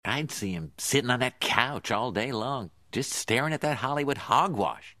I'd see him sitting on that couch all day long, just staring at that Hollywood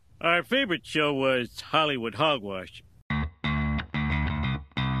hogwash. Our favorite show was Hollywood Hogwash.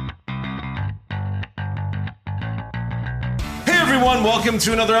 Hey everyone, welcome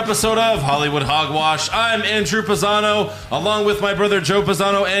to another episode of Hollywood Hogwash. I'm Andrew Pisano, along with my brother Joe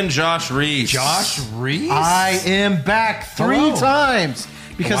Pisano and Josh Reese. Josh Reese? I am back three times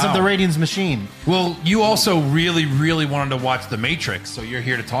because of the ratings machine. Well, you also really, really wanted to watch The Matrix, so you're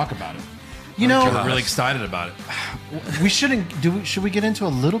here to talk about it. You know, You're really excited about it. we shouldn't do. Should we get into a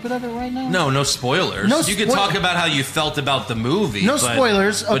little bit of it right now? No spoilers. No you can talk about how you felt about the movie. No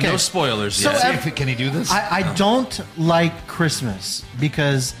spoilers. But Okay. no spoilers So yet. Can he do this? I don't like Christmas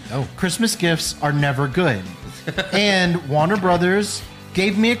because Christmas gifts are never good. And Warner Brothers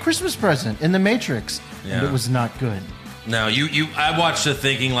gave me a Christmas present in The Matrix, and it was not good. No, I watched it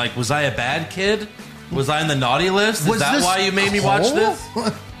thinking, like, was I a bad kid? Was I in the naughty list? Is that why you made me watch this?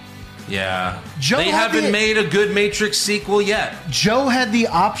 Yeah. Joe they haven't made a good Matrix sequel yet. Joe had the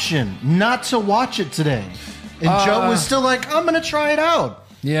option not to watch it today. And Joe was still like, I'm going to try it out.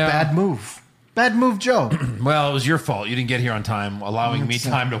 Yeah. Bad move. Bad move, Joe. Well, it was your fault. You didn't get here on time, allowing me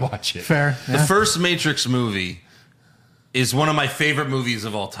time to watch it. Fair. The first Matrix movie is one of my favorite movies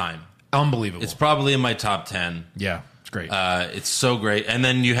of all time. Unbelievable. It's probably in my top 10. Yeah, it's great. It's so great. And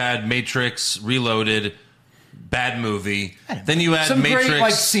then you had Matrix Reloaded, bad movie. Then you had some Matrix, great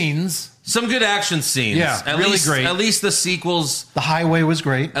like scenes. some good action scenes. Yeah, really great. At least the sequels. The Highway was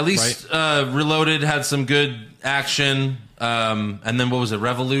great. At least Reloaded had some good action. And then what was it?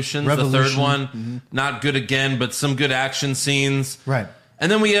 Revolution, the third one. Mm-hmm. Not good again, but some good action scenes. Right.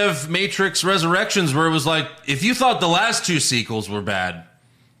 And then we have Matrix Resurrections, where it was like, if you thought the last two sequels were bad,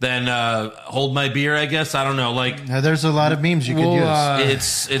 then hold my beer, I guess. I don't know. Like, Now, there's a lot of memes you could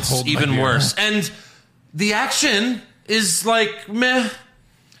use. It's even worse. And the action is like meh.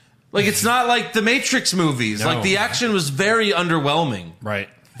 Like, it's not like the Matrix movies. No. Like, the action was very underwhelming. Right.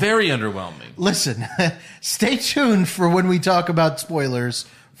 Very underwhelming. Listen, stay tuned for when we talk about spoilers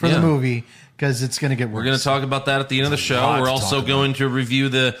for the movie, because it's going to get worse. We're going to talk about that at the end of the show. We're also going to review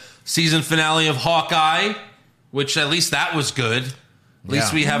the season finale of Hawkeye, which at least that was good. At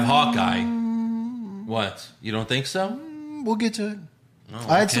least we have Hawkeye. What? You don't think so? We'll get to it. Oh,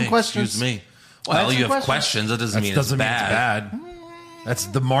 I had some questions. Excuse me. Well, you have questions. That doesn't mean it's Mean it's bad. That's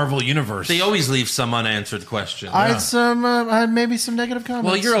the Marvel universe. They always leave some unanswered questions. I had some, I had maybe some negative comments.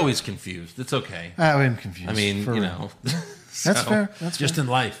 Well, you're always confused. It's okay. I'm confused. I mean, for you real. know. That's fair. That's just fair. in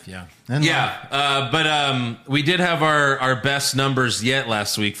life, yeah. But we did have our best numbers yet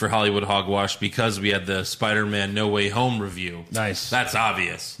last week for Hollywood Hogwash because we had the Spider-Man No Way Home review. Nice. That's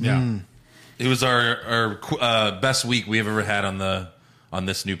obvious. Yeah. It was our best week we've ever had on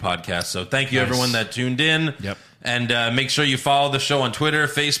this new podcast. So thank you everyone that tuned in. Yep. And make sure you follow the show on Twitter,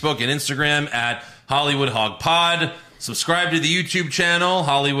 Facebook, and Instagram at Hollywood Hog Pod. Subscribe to the YouTube channel,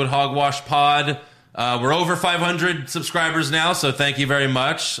 Hollywood Hogwash Pod. We're over 500 subscribers now, so thank you very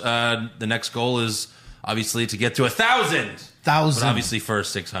much. The next goal is obviously to get to 1,000. But obviously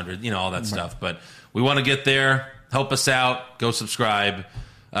first 600, all that stuff. But we want to get there. Help us out. Go subscribe.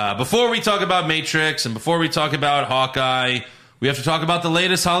 Before we talk about Matrix and before we talk about Hawkeye, we have to talk about the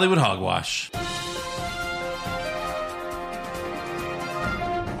latest Hollywood Hogwash.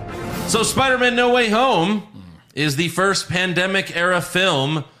 So Spider-Man No Way Home is the first pandemic-era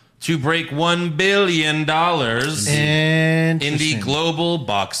film to break $1 billion in the global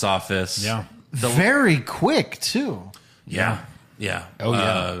box office. Yeah. Very quick, too. Yeah. Oh,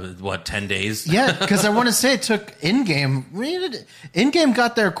 yeah. What, 10 days? Yeah, because I want to say it took Endgame. Endgame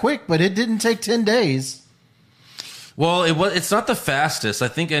got there quick, but it didn't take 10 days. Well, it's not the fastest. I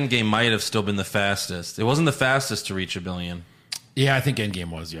think Endgame might have still been the fastest. It wasn't the fastest to reach $1 billion. Yeah, I think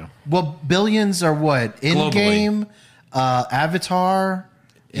Endgame was, yeah. Well, billions are what? Endgame, Avatar,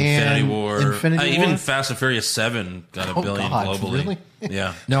 Infinity War. Infinity War. Even Fast and Furious 7 got $1 billion globally. Really?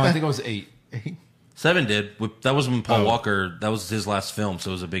 Yeah. No, I think it was 8. 7 did. That was when Paul Walker, that was his last film,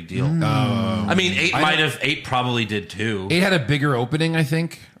 so it was a big deal. I mean, 8 probably did too. 8 had a bigger opening, I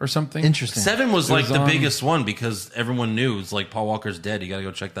think, or something. Interesting. 7 was like the biggest one because everyone knew it's like Paul Walker's dead. You got to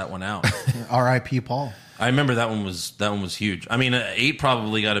go check that one out. R.I.P. Paul. I remember that one was huge. I mean, 8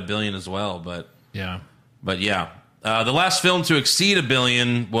 probably got $1 billion as well, but yeah. The last film to exceed $1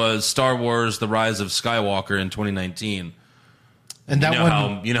 billion was Star Wars: The Rise of Skywalker in 2019. And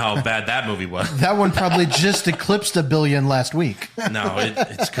that you know how bad that movie was. That one probably just eclipsed $1 billion last week. No,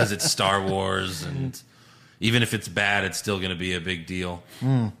 it's because it's Star Wars, and even if it's bad, it's still going to be a big deal.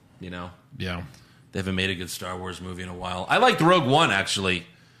 Yeah. They haven't made a good Star Wars movie in a while. I liked Rogue One, actually.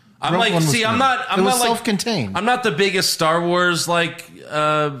 I'm Rogue like, One was see, good. I'm not It was like self-contained. I'm not the biggest Star Wars fan.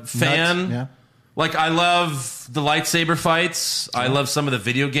 Nuts, yeah. Like, I love the lightsaber fights. I love some of the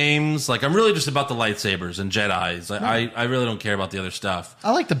video games. Like, I'm really just about the lightsabers and Jedis. I really don't care about the other stuff.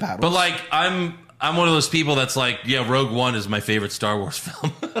 I like the battles. But like, I'm one of those people that's like, yeah, Rogue One is my favorite Star Wars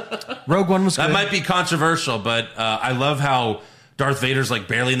film. Rogue One was good. That might be controversial, but I love how Darth Vader's like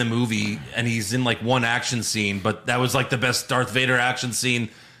barely in the movie and he's in like one action scene, but that was like the best Darth Vader action scene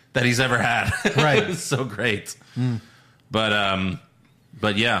that he's ever had. Right. It was so great.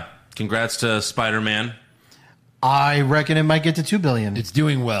 But yeah, congrats to Spider-Man. I reckon it might get to 2 billion. It's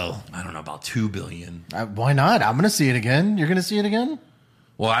doing well. I don't know about 2 billion. Why not? I'm going to see it again. You're going to see it again?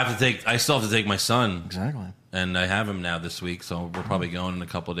 Well, I still have to take my son. Exactly. And I have him now this week, so we're probably going in a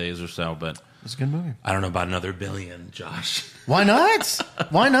couple of days or so, but It's a good movie. I don't know about another billion, Josh. Why not?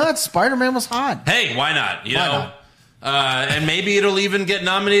 Why not? Spider-Man was hot. Hey, why not? You Why know, not? And maybe it'll even get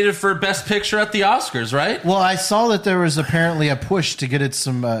nominated for Best Picture at the Oscars, right? Well, I saw that there was apparently a push to get it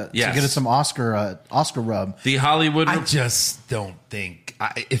some Yes. to get it some Oscar rub. The Hollywood. I just don't think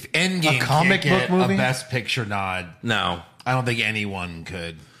if Endgame A comic can't get book movie? a Best Picture nod, No. I don't think anyone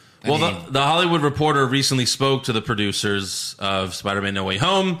could. I Well, mean, the Hollywood Reporter recently spoke to the producers of Spider-Man No Way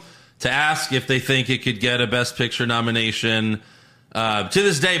Home to ask if they think it could get a Best Picture nomination. To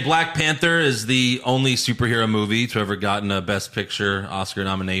this day, Black Panther is the only superhero movie to ever gotten a Best Picture Oscar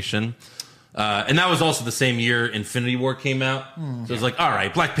nomination. And that was also the same year Infinity War came out. So it was like, all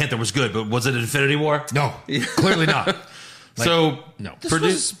right, Black Panther was good, but was it Infinity War? no, clearly not. So, no. This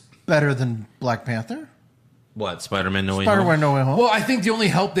was better than Black Panther. what? Spider-Man No Way Home? Spider-Man No Way Home. Well, I think the only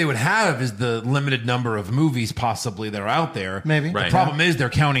help they would have is the limited number of movies possibly that are out there. Maybe. Right. The problem is they're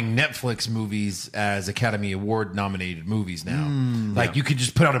counting Netflix movies as Academy Award nominated movies now. Like you could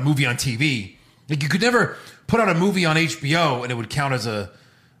just put out a movie on TV. Like you could never put out a movie on HBO and it would count as an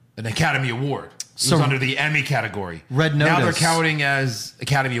Academy Award. So So- under the Emmy category. Red Now they're Notice. counting as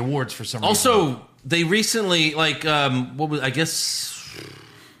Academy Awards for some reason. Also, they recently, like, what was, I guess,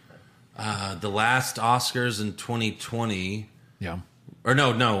 the last Oscars in 2020, yeah. or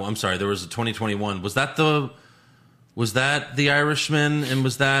no, I'm sorry, there was a 2021. Was that The Irishman, and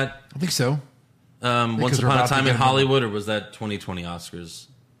was that I think so. Once they're Upon a about to Time get in them. Hollywood, or was that 2020 Oscars?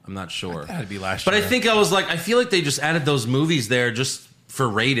 I'm not sure. That had to be last But year. I think I was like, I feel like they just added those movies there just for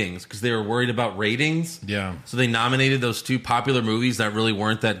ratings because they were worried about ratings. Yeah. So they nominated those two popular movies that really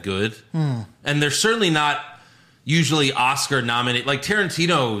weren't that good. And they're certainly not usually Oscar nominated. Like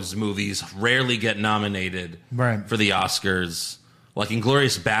Tarantino's movies rarely get nominated Right. for the Oscars. Like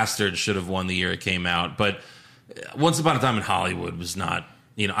Inglourious Basterds should have won the year it came out. But Once Upon a Time in Hollywood was not...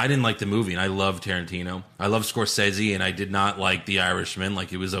 You know, I didn't like the movie, and I love Tarantino. I love Scorsese, and I did not like The Irishman.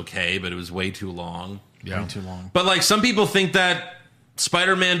 Like, it was okay, but it was way too long. Yeah. Way too long. But, like, some people think that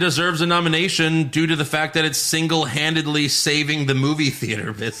Spider-Man deserves a nomination due to the fact that it's single-handedly saving the movie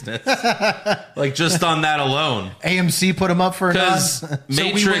theater business. Like, just on that alone. AMC put him up for a nod. Because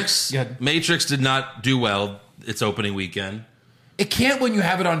Matrix, Yeah. Matrix did not do well its opening weekend. It can't when you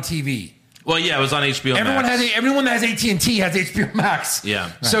have it on TV. Well, yeah, it was on HBO Max. Everyone that has AT&T has HBO Max.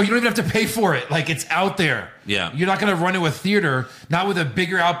 Yeah. So you don't even have to pay for it. Like it's out there. Yeah. You're not going to run to a theater, not with a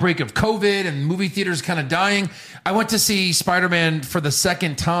bigger outbreak of COVID and movie theaters kind of dying. I went to see Spider-Man for the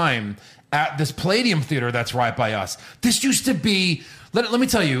second time at this Palladium theater that's right by us. This used to be, let me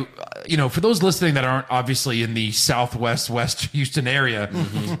tell you, for those listening that aren't obviously in the Southwest, West Houston area,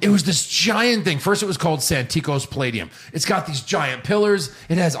 it was this giant thing. First, it was called Santikos Palladium. It's got these giant pillars.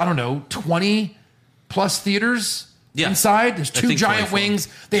 It has, 20 plus theaters inside. There's two think giant 24. wings.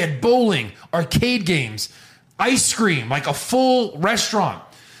 They had bowling, arcade games, ice cream, like a full restaurant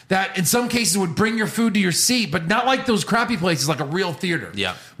that in some cases would bring your food to your seat, but not like those crappy places, like a real theater.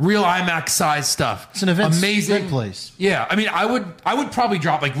 Yeah. Real IMAX size stuff. It's an event Amazing place. Yeah. I mean, I would probably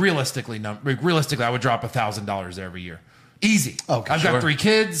drop realistically, I would drop $1,000 there every year. Easy. Okay, I've got 3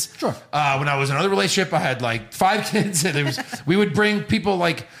 kids. Sure. When I was in another relationship, I had like 5 kids, and we would bring people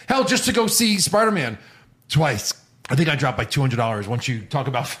like hell just to go see Spider-Man twice. I think I dropped like $200 once you talk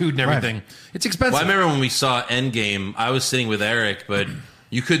about food and everything. Right. It's expensive. Well, I remember when we saw Endgame, I was sitting with Eric, but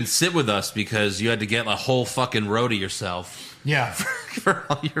you couldn't sit with us because you had to get a whole fucking row to yourself Yeah. for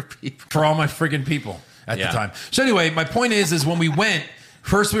all your people. For all my friggin' people at Yeah. the time. So anyway, my point is when we went,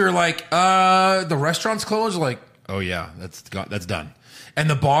 first we were like, the restaurant's closed. Like, oh yeah, that's done. And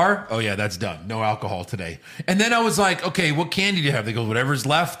the bar, oh yeah, that's done. No alcohol today. And then I was like, okay, what candy do you have? They go, whatever's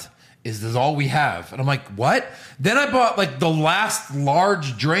left is all we have. And I'm like, what? Then I bought like the last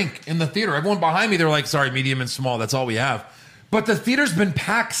large drink in the theater. Everyone behind me, they're like, sorry, medium and small. That's all we have. But the theater's been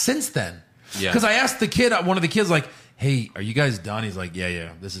packed since then. Yeah. Because I asked one of the kids, like, hey, are you guys done? He's like, yeah,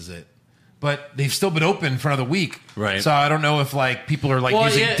 this is it. But they've still been open for another week. Right. So I don't know if like people are like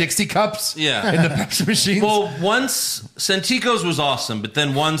using Dixie cups in the Pepsi machines. Well, once Santico's was awesome, but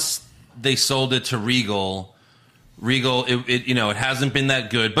then once they sold it to Regal, it hasn't been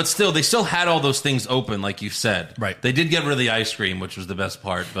that good. But still, they still had all those things open, like you said. Right. They did get rid of the ice cream, which was the best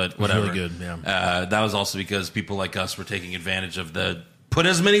part, but whatever. Really good, yeah. That was also because people like us were taking advantage of the put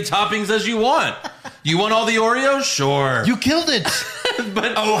as many toppings as you want. You want all the Oreos? Sure. You killed it.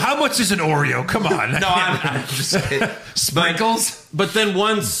 But how much is an Oreo? Come on. no, I'm just saying. Sprinkles? But then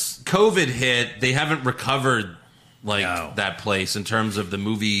once COVID hit, they haven't recovered that place in terms of the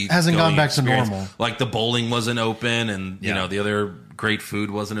movie. Hasn't gone back experience. to normal. Like the bowling wasn't open, and you know the other great food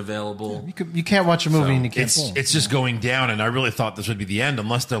wasn't available. You can't watch a movie and you can't bowl. It's just going down, and I really thought this would be the end,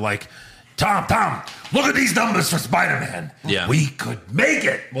 unless they're like, Tom, look at these numbers for Spider-Man. Yeah. We could make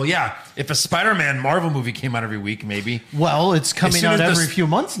it. Well, yeah, if a Spider-Man Marvel movie came out every week, maybe. Well, it's coming out every few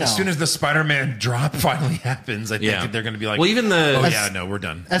months now. As soon as the Spider-Man drop finally happens, I think they're going to be like, well, even we're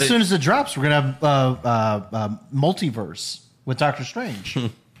done. As soon as it drops, we're going to have multiverse with Doctor Strange.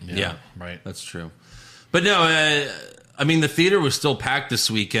 Yeah, right. That's true. But no, I mean, the theater was still packed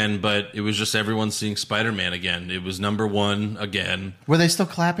this weekend, but it was just everyone seeing Spider-Man again. It was #1 again. Were they still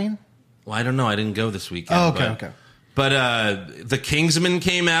clapping? Well, I don't know. I didn't go this weekend. Oh, okay. But The Kingsman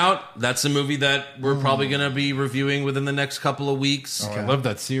came out. That's a movie that we're probably going to be reviewing within the next couple of weeks. I love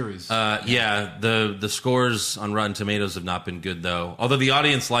that series. The scores on Rotten Tomatoes have not been good, though. Although the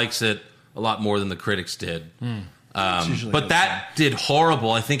audience likes it a lot more than the critics did. But that did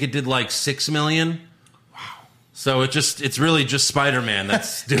horrible. I think it did like $6 million. Wow. So it's really just Spider-Man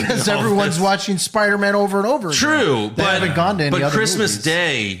that's doing because everyone's watching Spider-Man over and over again. True, They haven't gone to any other Christmas movies.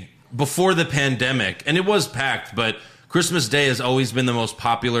 Day, before the pandemic, and it was packed, but Christmas Day has always been the most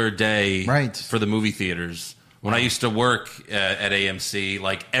popular day for the movie theaters. When I used to work at AMC,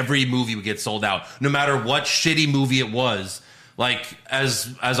 like every movie would get sold out, no matter what shitty movie it was. Like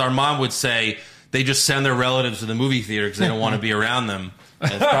as our mom would say, they just send their relatives to the movie theater because they don't want to be around them.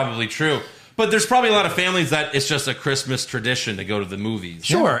 And it's probably true. But there's probably a lot of families that it's just a Christmas tradition to go to the movies.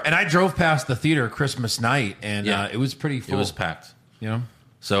 Sure, and I drove past the theater Christmas night, and it was pretty full. It was packed. You know?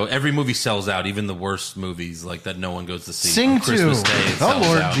 So every movie sells out, even the worst movies like that no one goes to see. Sing on Christmas to Day, it the sells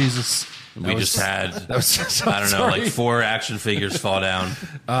Lord out. Jesus. We just had, so I don't know, like 4 action figures fall down.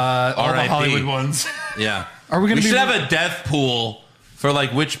 All the R.I.P. Hollywood ones. Yeah. Are we gonna We be- should have a death pool for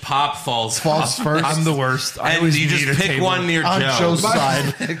like which pop falls off. first. I'm the worst. I And always you need just a pick table. one near On Joe. Joe's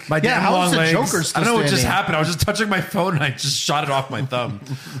side. My Yeah, damn how long is the legs. Joker still I don't know what just standing? happened. I was just touching my phone and I just shot it off my thumb.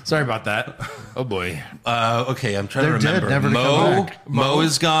 Sorry about that. Oh boy. Okay, I'm trying They're to dead, remember. never to come back. Mo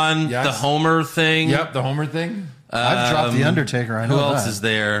is gone. Yes. The Homer thing. Yep, the Homer thing. I've dropped The Undertaker. I know Who else that. is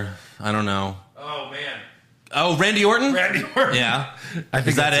there? I don't know. Oh man. Oh, Randy Orton? Randy Orton. Yeah. I think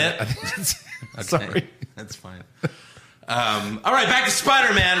Is that that's it? I think that's Okay. Sorry. That's fine. All right, back to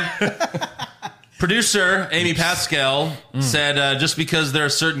Spider-Man. Producer Amy Pascal said just because they're a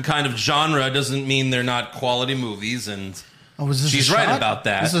certain kind of genre doesn't mean they're not quality movies. And Oh, was this she's a right shot? about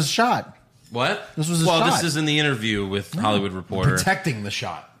that. This is a shot. What? This was a well, shot. this is in the interview with Hollywood Reporter. protecting the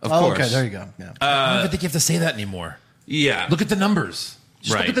shot. Of Oh, course. okay, there you go. Yeah. I don't even think you have to say that anymore. Yeah. Look at the numbers.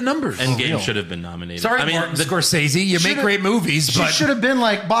 Just right. look at the numbers. Endgame real. should have been nominated. Sorry, I mean, Martin Scorsese. You make Should've- great movies, She but should have been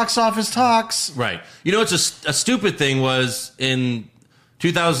like box office talks. right. You know, what's a stupid thing was in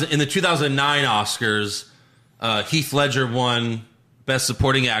the 2009 Oscars, Heath Ledger won Best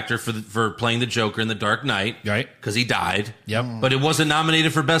Supporting Actor for playing the Joker in The Dark Knight. Right. Because he died. Yep. But it wasn't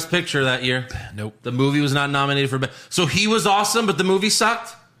nominated for Best Picture that year. Nope. The movie was not nominated for Best. So he was awesome, but the movie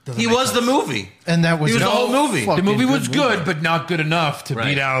sucked. He make was the movie. And that was He was the whole movie. the movie was fucking good, but not good enough to Right.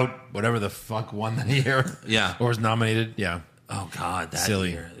 beat out whatever the fuck won that year. Yeah. Or was nominated. Yeah. Oh God, that Silly.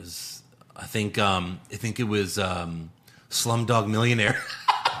 year is. I think it was Slumdog Millionaire.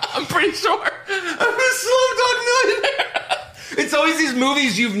 I'm pretty sure it was Slumdog Millionaire. It's always these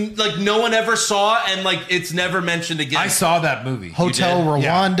movies you've like no one ever saw and like it's never mentioned again. I saw that movie. Hotel did?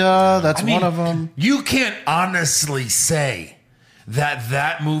 Rwanda. That's I mean, one of them. You can't honestly say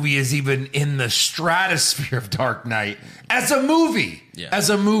that movie is even in the stratosphere of Dark Knight as a movie. Yeah. As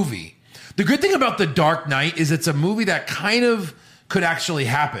a movie. The good thing about The Dark Knight is it's a movie that kind of could actually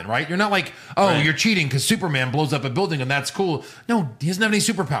happen, right? You're not like, oh, Right. you're cheating because Superman blows up a building and that's cool. No, he doesn't have any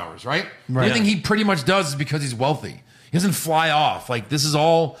superpowers, right? Right. Everything he pretty much does is because he's wealthy. He doesn't fly off. Like, this is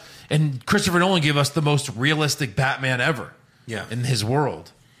all... And Christopher Nolan gave us the most realistic Batman ever. Yeah. In his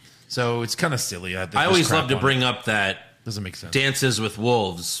world. So it's kind of silly. I think I there's always crap love to on bring it. up that Doesn't make sense. Dances with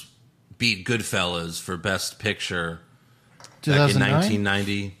Wolves beat Goodfellas for Best Picture back in 2009?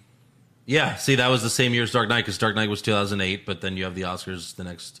 1990. Yeah, see, that was the same year as Dark Knight, because Dark Knight was 2008, but then you have the Oscars the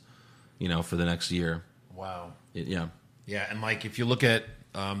next, for the next year. Wow. Yeah. Yeah, and like if you look at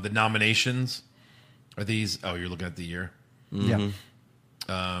the nominations, are these? Oh, you're looking at the year. Yeah.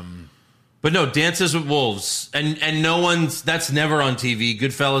 But no, Dances with Wolves, and no one's, that's never on TV.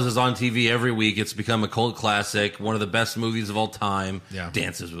 Goodfellas is on TV every week. It's become a cult classic, one of the best movies of all time. Yeah.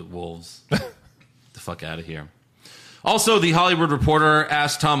 Dances with Wolves. The fuck out of here. Also, The Hollywood Reporter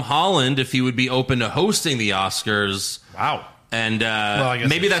asked Tom Holland if he would be open to hosting the Oscars. Wow. And I guess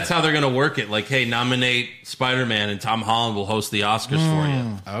maybe that's how they're going to work it. Like, hey, nominate Spider-Man and Tom Holland will host the Oscars for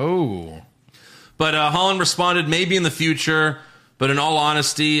you. Oh. But Holland responded, maybe in the future, but in all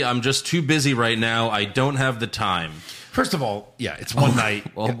honesty, I'm just too busy right now. I don't have the time. First of all, yeah, it's one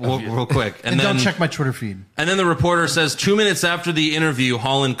night. Well, real quick. And then, don't check my Twitter feed. And then the reporter says, 2 minutes after the interview,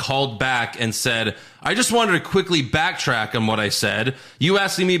 Holland called back and said, I just wanted to quickly backtrack on what I said. You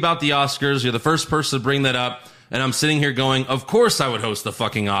asking me about the Oscars, you're the first person to bring that up. And I'm sitting here going, of course I would host the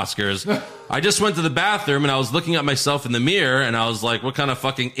fucking Oscars. I just went to the bathroom and I was looking at myself in the mirror and I was like, what kind of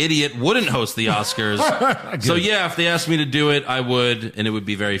fucking idiot wouldn't host the Oscars? So yeah, if they asked me to do it, I would, and it would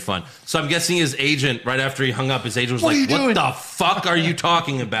be very fun. So I'm guessing his agent, right after he hung up, his agent was What are like, you what doing? the fuck are you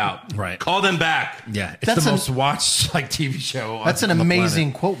talking about? Right. Call them back. Yeah, it's That's the an- most watched like TV show. That's an on the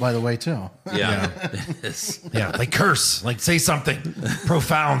amazing quote, by the way, too. Yeah. It is. planet. Yeah, like curse, like say something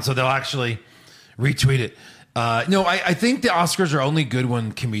profound, so they'll actually retweet it. No, I think the Oscars are only good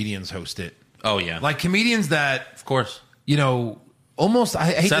when comedians host it. Oh yeah. Like comedians that, of course. almost, I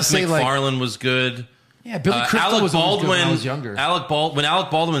hate to Seth say MacFarlane was good. yeah, Billy Crystal Alec was always good when Baldwin, I was younger. when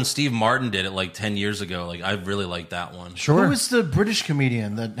Alec Baldwin and Steve Martin did it like 10 years ago, like I really liked that one. Who was the British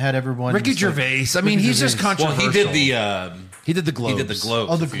comedian that had everyone? Ricky Gervais. I mean, Ricky he's just Gervais. Well, controversial. he did the Globes. He did the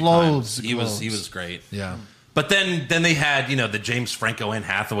Globes. Oh, the a few Globes, times. the He Globes. was great. Yeah. But then they had, the James Franco Anne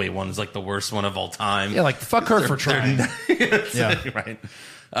Hathaway one is like the worst one of all time. Yeah, like fuck her for trying. Yeah. Right.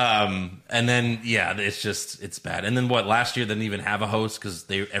 And then it's bad. And then last year they didn't even have a host because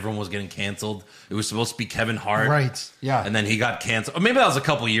everyone was getting canceled. It was supposed to be Kevin Hart. Right, yeah. And then he got canceled. Or maybe that was a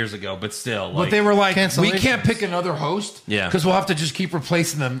couple years ago, but still. But they were like, we Cancellations. can't pick another host. Yeah. Because we'll have to just keep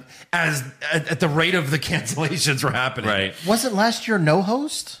replacing them at the rate of the cancellations were happening. right. Was it last year no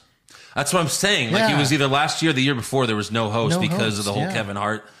host? That's what I'm saying. Like Yeah. it was either last year or the year before there was no host No because host, of the whole yeah. Kevin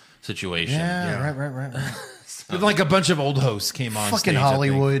Hart situation. Yeah, right. But like a bunch of old hosts came on Fucking stage, I think.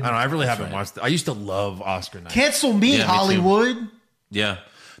 Hollywood. I don't know. I really haven't right. watched it. I used to love Oscar night. Cancel me, Yeah, me too. Hollywood. Yeah.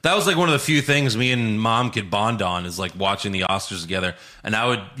 That was like one of the few things me and Mom could bond on is like watching the Oscars together. And I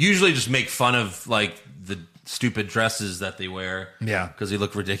would usually just make fun of like the stupid dresses that they wear. Yeah. Because they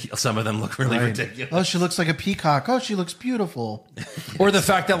look ridiculous. Some of them look really Right. ridiculous. Oh, she looks like a peacock. Oh, she looks beautiful. Or the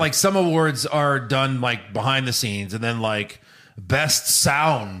fact that like some awards are done like behind the scenes and then like best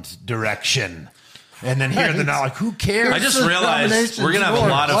sound direction. And then here they're not like, who cares? I just the realized nominations we're going to have a for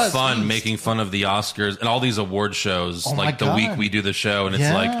lot of plus, fun geez. making fun of the Oscars and all these award shows. Oh my like the God. week we do the show and it's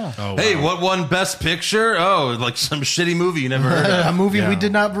Yeah. like, Oh, hey, wow. what won Best Picture? Oh, like some shitty movie you never heard of. A movie Yeah. we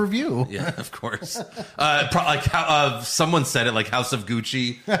did not review. Yeah, of course. Like how someone said it, like House of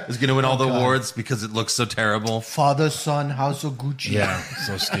Gucci is going to win all the awards because it looks so terrible. Father, Son, House of Gucci. Yeah,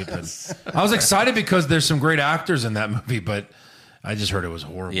 so stupid. I was excited because there's some great actors in that movie, but I just heard it was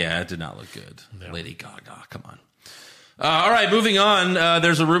horrible. Yeah, it did not look good. Lady Gaga, come on. All right, moving on.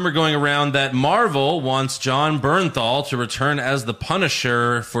 There's a rumor going around that Marvel wants John Bernthal to return as the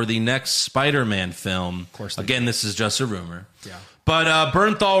Punisher for the next Spider-Man film. Of course. Again, this is just a rumor. Yeah. But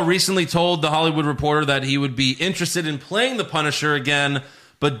Bernthal recently told The Hollywood Reporter that he would be interested in playing the Punisher again,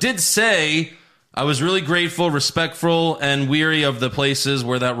 but did say, I was really grateful, respectful, and weary of the places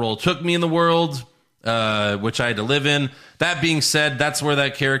where that role took me in the world, which I had to live in. That being said, that's where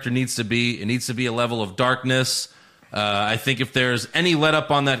that character needs to be. It needs to be a level of darkness. I think if there's any let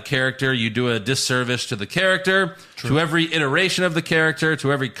up on that character, you do a disservice to the character, to every iteration of the character,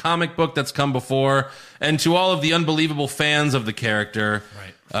 to every comic book that's come before, and to all of the unbelievable fans of the character.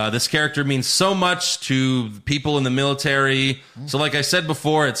 Right. This character means so much to people in the military. So like I said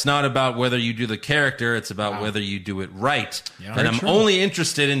before, it's not about whether you do the character, it's about whether you do it right. Yeah. And I'm true. only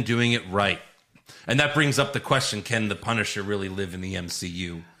interested in doing it right. And that brings up the question, can the Punisher really live in the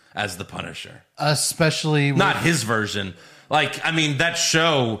MCU as the Punisher? Especially with, Not his version. Like, I mean, that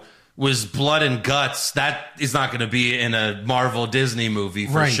show was blood and guts. That is not going to be in a Marvel Disney movie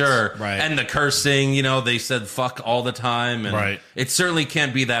for Right, sure. right. And the cursing, they said fuck all the time. And Right. it certainly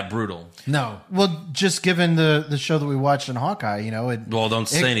can't be that brutal. No. well, just given the show that we watched in Hawkeye, Well, don't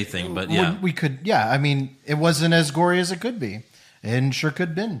say anything, but yeah. we could. Yeah, I mean, it wasn't as gory as it could be, and sure could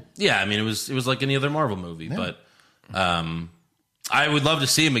have been. Yeah, I mean, it was like any other Marvel movie. But I would love to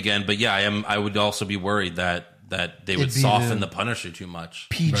see him again, but yeah, I would also be worried that they would It'd be soften the the Punisher too much.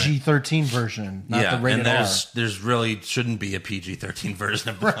 PG-13 version, not the rated and R. there's really shouldn't be a PG-13 version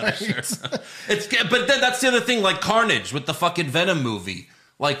of the Punisher. But then that's the other thing, like Carnage with the fucking Venom movie.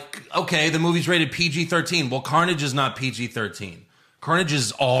 Like, okay, the movie's rated PG-13. Well, Carnage is not PG-13. Carnage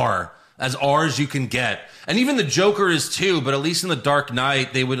is R, as R as you can get. And even the Joker is too, but at least in the Dark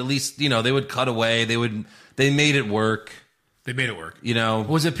Knight, they would at least, they would cut away. They made it work. They made it work.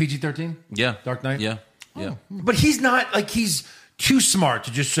 Was it PG-13? Yeah. Dark Knight? Yeah. Yeah. But he's not, like, he's too smart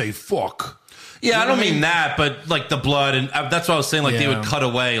to just say, fuck. Yeah, I don't mean that, but like the blood, and that's what I was saying, like they Yeah. would cut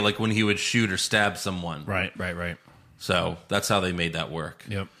away, like when he would shoot or stab someone. Right. So that's how they made that work.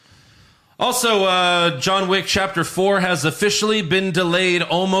 Yep. Also, John Wick Chapter 4 has officially been delayed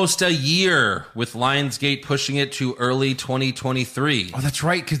almost a year, with Lionsgate pushing it to early 2023. Oh, that's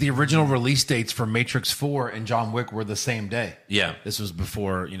right, because the original release dates for Matrix 4 and John Wick were the same day. Yeah. This was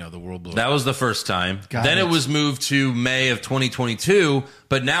before, the world blew up. That was the first time. Got Then it. it was moved to May of 2022,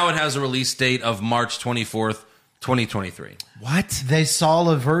 but now it has a release date of March 24th, 2023. What? They saw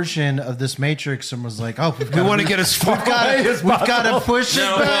a version of this Matrix and was like, "Oh, We want to get as far away as We've got to possible. push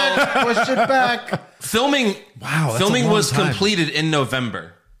it back, push it back." Filming Wow, that's a filming long was time. completed in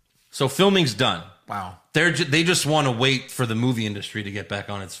November. So filming's done. Wow. They just want to wait for the movie industry to get back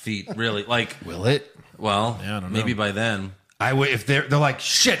on its feet, really. Like, Will it? well, Yeah, I don't know. maybe by then. If they're like,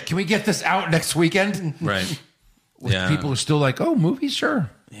 shit, can we get this out next weekend? Right. People are still like, oh, movies, sure.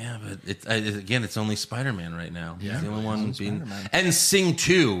 Yeah, but it's only Spider-Man right now. Yeah. He's the only one being... And Sing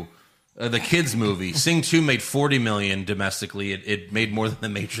 2, the kids movie. Sing 2 made $40 million domestically. It made more than The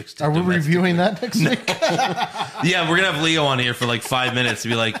Matrix did Are we domestically. reviewing that next week? Yeah, we're going to have Leo on here for like 5 minutes to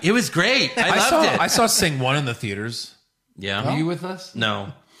be like, it was great. I loved it. I saw Sing 1 in the theaters. Yeah. Were you with us?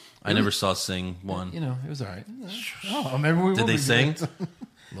 No. I never saw Sing 1. It was all right. Oh, maybe we Did will they review sing? it.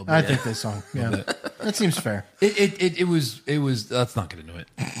 I think they sung. Yeah, that seems fair. It was. Let's not get into it.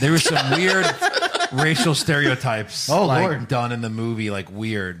 There were some weird racial stereotypes. Oh, Lord. done in the movie, like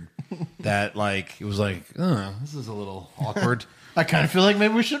weird. That it was like, oh, this is a little awkward. I kind of feel like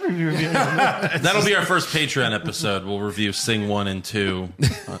maybe we should review it. That'll be our first Patreon episode. We'll review Sing 1 and 2.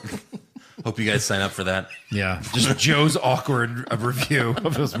 Hope you guys sign up for that. Yeah, just Joe's awkward review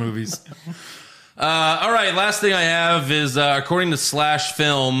of those movies. All right, last thing I have is according to Slash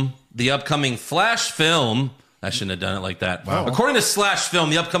Film, the upcoming Flash film. I shouldn't have done it like that. Wow. According to Slash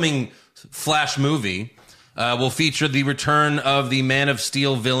Film, the upcoming Flash movie will feature the return of the Man of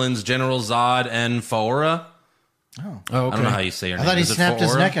Steel villains General Zod and Faora. Oh, okay. I don't know how you say her I name. thought he Is it snapped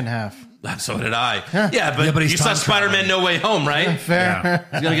his Faora? neck in half. So did I. Yeah. Yeah, but he's you saw time Spider-Man traveling. No Way Home, right? Fair.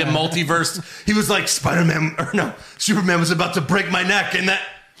 He's gonna get multiverse. He was like, Superman was about to break my neck, and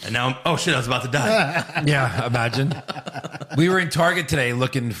now I was about to die. Yeah, imagine. We were in Target today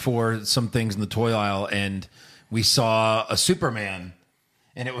looking for some things in the toy aisle, and we saw a Superman,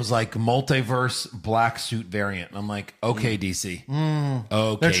 and it was like multiverse black suit variant. And I'm like, okay, DC.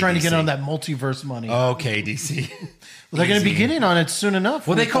 Okay, They're trying to get DC. on that multiverse money. Okay, DC. They're going to be Easy. getting on it soon enough.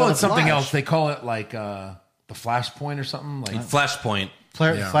 Well, they call it something Flash. else. They call it like the Flashpoint or something. Like Flashpoint.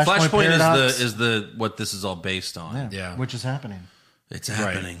 Flashpoint Flashpoint Paradox. is the what this is all based on. Yeah. Which is happening. It's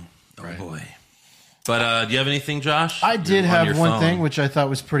happening. Right. Oh boy. But do you have anything, Josh? I did You're on have your one phone. thing which I thought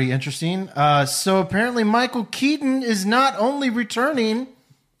was pretty interesting. So apparently Michael Keaton is not only returning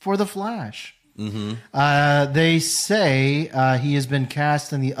for The Flash. Mm-hmm. They say he has been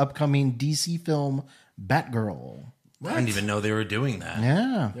cast in the upcoming DC film Batgirl. I didn't even know they were doing that.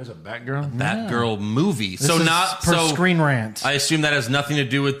 Yeah. there's a Batgirl. Batgirl movie. This So is not per so. Screen Rant. I assume that has nothing to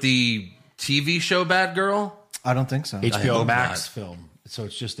do with the TV show Batgirl. I don't think so. HBO hope Max not. film. So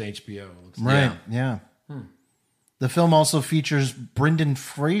it's just HBO. It looks Right. Yeah. The film also features Brendan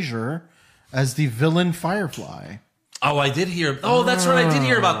Fraser as the villain Firefly. Oh, I did hear. Oh, that's right. I did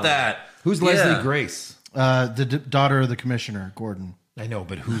hear about that. Who's Leslie Grace? The daughter of the commissioner, Gordon. I know,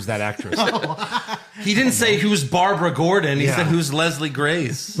 but who's that actress? He didn't say who's Barbara Gordon. He Yeah. said who's Leslie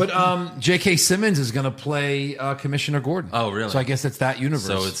Grace. But J.K. Simmons is going to play Commissioner Gordon. Oh, really? So I guess it's that universe.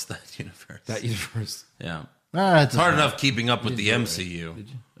 So it's that universe. that universe. Yeah. It's It's hard enough keeping up with the MCU. Did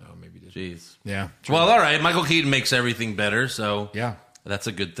you? Oh, maybe you did. Jeez. Yeah. Well, all right. Michael Keaton makes everything better, so Yeah. that's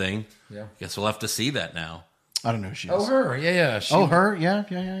a good thing. Yeah. Guess we'll have to see that now. I don't know who she is. Oh, her. Yeah. She, Her? Yeah.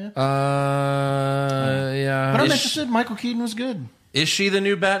 yeah. But I'm Is interested. Michael Keaton was good. Is she the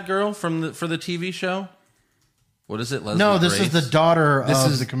new Batgirl for the TV show? What is it? Leslie No, this Grace? is the daughter This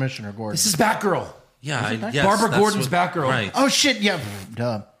of is- the commissioner, Gordon. This is Batgirl. Yeah, yes, Barbara that's Gordon's Batgirl. Right. Oh shit! Yeah,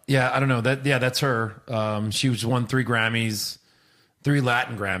 duh. Yeah, I don't know. That's her. She was won 3 Grammys. 3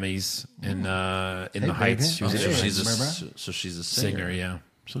 Latin Grammys in the Heights. She was She's a singer. Yeah,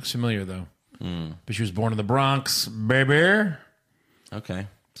 she looks familiar though. But she was born in the Bronx, baby. Okay,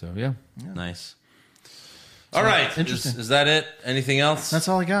 so yeah. Nice. All right, is that it? Anything else? That's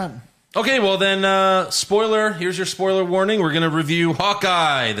all I got. Okay, well then, spoiler. Here's your spoiler warning. We're going to review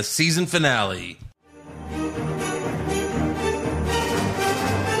Hawkeye, the season finale.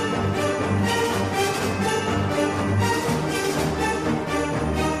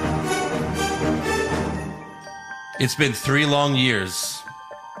 It's been 3 long years.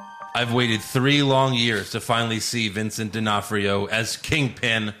 I've waited 3 long years to finally see Vincent D'Onofrio as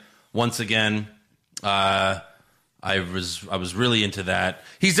Kingpin once again. I was really into that.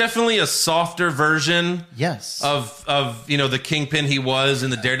 He's definitely a softer version, yes, of the Kingpin he was in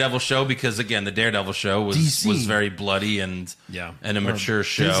the Daredevil show, because again, the Daredevil show was very bloody and a mature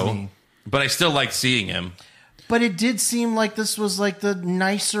show. Disney. But I still liked seeing him. But it did seem like this was like the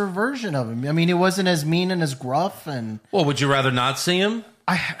nicer version of him. I mean, it wasn't as mean and as gruff. And well, would you rather not see him?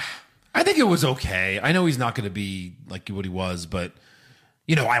 I think it was okay. I know he's not going to be like what he was, but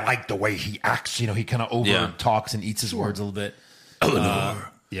I like the way he acts. He kind of over talks and eats his words a little bit.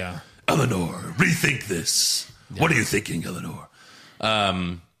 Eleanor, Eleanor, rethink this. Yeah. What are you thinking, Eleanor?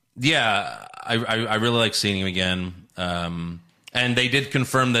 I really like seeing him again. And they did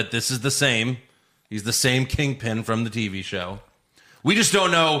confirm that this is the same. He's the same Kingpin from the TV show. We just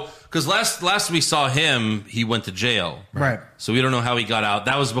don't know, because last we saw him, he went to jail. Right. So we don't know how he got out.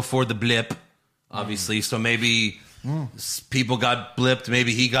 That was before the blip, obviously. So maybe people got blipped.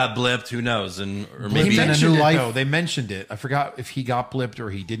 Maybe he got blipped. Who knows? Or maybe they mentioned it, though. They mentioned it. I forgot if he got blipped or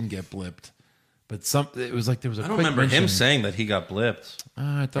he didn't get blipped. But it was like there was a I don't remember him saying that he got blipped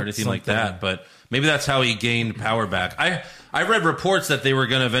I thought or anything like that. But maybe that's how he gained power back. I read reports that they were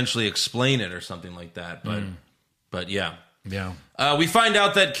going to eventually explain it or something like that. But yeah. Yeah. We find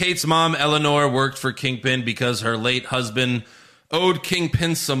out that Kate's mom, Eleanor, worked for Kingpin because her late husband owed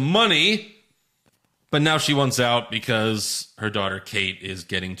Kingpin some money. But now she wants out because her daughter, Kate, is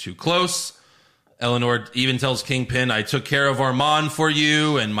getting too close. Eleanor even tells Kingpin, I took care of Armand for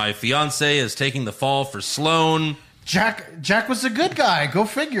you, and my fiance is taking the fall for Sloane. Jack was a good guy. Go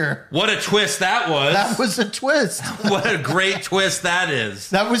figure. What a twist that was. That was a twist. What a great twist that is.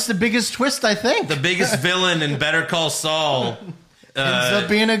 That was the biggest twist, I think. The biggest villain in Better Call Saul. Ends up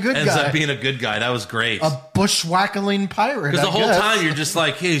being a good guy. That was great. A bushwhackling pirate. Because the whole time you're just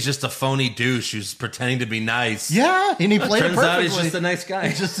like, hey, he's just a phony douche who's pretending to be nice. Yeah, and he played it perfectly. Turns out he's just a nice guy.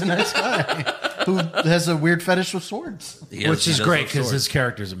 He's just a nice guy who has a weird fetish with swords. Which is great because his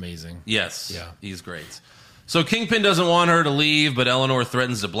character's amazing. Yes. Yeah. He's great. So Kingpin doesn't want her to leave, but Eleanor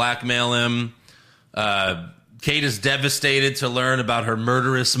threatens to blackmail him. Kate is devastated to learn about her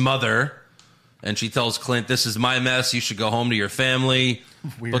murderous mother. And she tells Clint, this is my mess. You should go home to your family.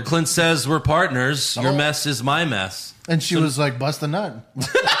 Weird. But Clint says, we're partners. Your mess is my mess. And she was like, bust a nut.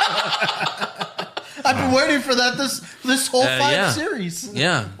 I've been waiting for that this whole 5 series.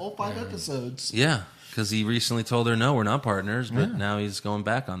 Yeah. Whole 5 episodes. Yeah. Because he recently told her, no, we're not partners. But now he's going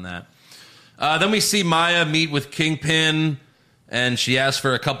back on that. Then we see Maya meet with Kingpin. And she asks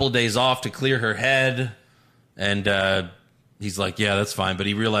for a couple days off to clear her head. And he's like, yeah, that's fine. But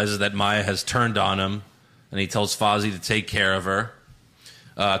he realizes that Maya has turned on him, and he tells Fozzie to take care of her.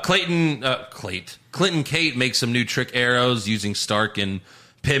 Clint and Kate make some new trick arrows using Stark and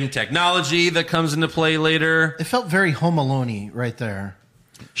Pym technology that comes into play later. It felt very Home Alone-y right there.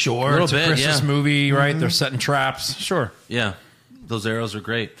 Sure, it's a Christmas movie, right? They're setting traps. Sure. Yeah, those arrows are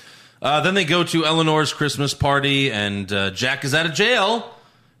great. Then they go to Eleanor's Christmas party, and Jack is out of jail.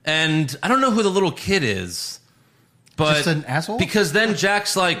 And I don't know who the little kid is. But just an asshole? Because then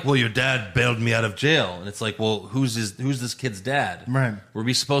Jack's like, well, your dad bailed me out of jail. And it's like, well, who's this kid's dad? Right. Were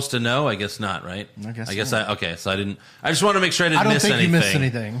we supposed to know? I guess not, right? I guess so I didn't. I just want to make sure I didn't miss anything. I don't think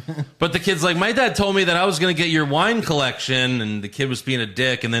you missed anything. But the kid's like, my dad told me that I was going to get your wine collection. And the kid was being a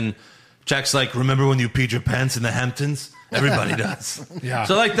dick. And then Jack's like, remember when you peed your pants in the Hamptons? Everybody does. Yeah.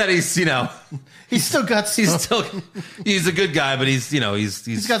 So I like that he's, he's still got some, he's a good guy, but he's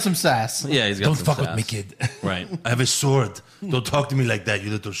got some sass. Yeah, he's got Don't some fuck sass. with me, kid. Right. I have a sword. Don't talk to me like that, you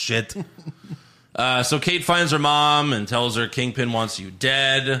little shit. So Kate finds her mom and tells her Kingpin wants you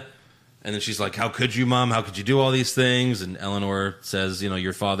dead. And then she's like, how could you, Mom? How could you do all these things? And Eleanor says,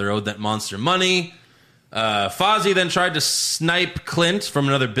 your father owed that monster money. Fozzie then tried to snipe Clint from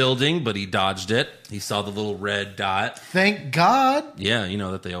another building, but he dodged it. He saw the little red dot. Thank God. Yeah, you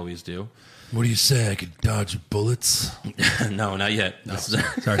know that they always do. What do you say? I could dodge bullets? No, not yet. No.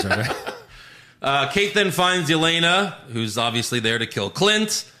 Sorry. Kate then finds Yelena, who's obviously there to kill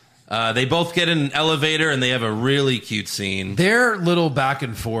Clint. They both get in an elevator, and they have a really cute scene. Their little back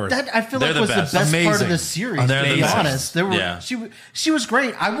and forth. That I feel They're like the was best. the best part Amazing. of the series. They're To the be best. honest, there were Yeah. she was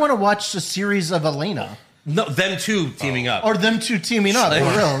great. I want to watch the series of Elena No, them two teaming up. or them two teaming up.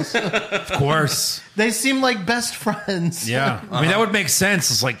 For reals, Of course. they seem like best friends. Yeah. I mean, that would make sense.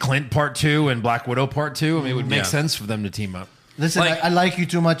 It's like Clint Part 2 and Black Widow Part 2. I mean, it would make Yeah. sense for them to team up. Listen, Like- I like you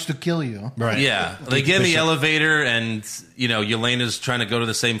too much to kill you. Right. Yeah, they get in the elevator, and Yelena's trying to go to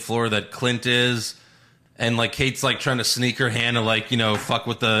the same floor that Clint is, and like Kate's like trying to sneak her hand to like fuck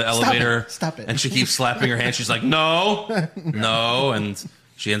with the elevator. Stop it. And she keeps slapping her hand. She's like, no, no, and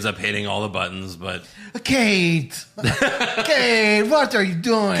she ends up hitting all the buttons. But Kate, Kate, what are you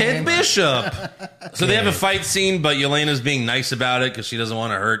doing? Kate Bishop. So they have a fight scene, but Yelena's being nice about it because she doesn't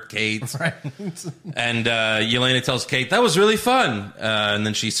want to hurt Kate. Right. And Yelena tells Kate, that was really fun. And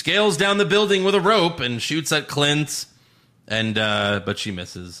then she scales down the building with a rope and shoots at Clint, but she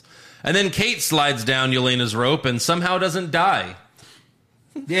misses. And then Kate slides down Yelena's rope and somehow doesn't die.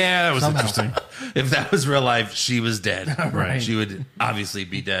 Yeah, that was Somehow. interesting. If that was real life, she was dead. Right. She would obviously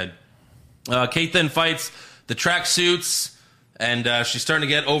be dead. Kate then fights the tracksuits, and she's starting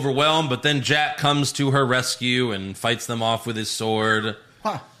to get overwhelmed, but then Jack comes to her rescue and fights them off with his sword.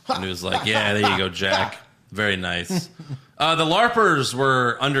 And he was like, yeah, there you go, Jack. Very nice. The LARPers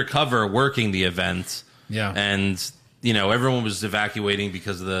were undercover working the event. Yeah. And, everyone was evacuating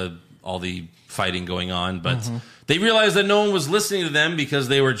because of all the fighting going on. But they realized that no one was listening to them because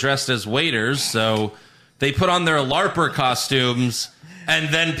they were dressed as waiters. So they put on their LARPer costumes,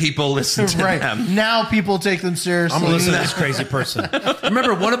 and then people listened to Right. them. Now people take them seriously. I'm listening to this crazy person.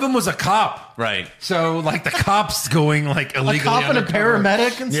 Remember, one of them was a cop. Right. So, like, the cops going, like, A illegally cop and a undercover.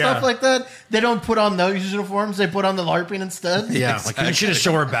 paramedic and Yeah. stuff like that. They don't put on those uniforms. They put on the LARPing instead. Yeah, like, couldn't she just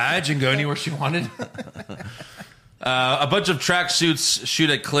show her badge and go anywhere she wanted? A bunch of tracksuits shoot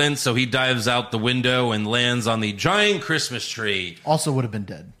at Clint, so he dives out the window and lands on the giant Christmas tree Also would have been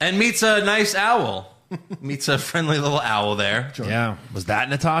dead. and meets a nice owl. Meets a friendly little owl there. Yeah. Was that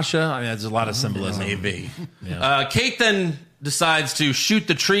Natasha? I mean, there's a lot of symbolism. Maybe. Kate then decides to shoot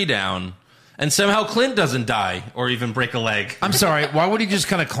the tree down, and somehow Clint doesn't die or even break a leg. I'm sorry. Why would he just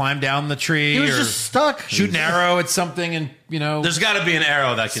kind of climb down the tree He was or just stuck. shoot an arrow at something and, There's got to be an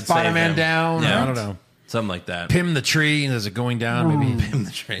arrow that could save Spider-Man him. down? Yeah. I don't know. Something like that. Pin the tree and is it going down? Maybe. Pin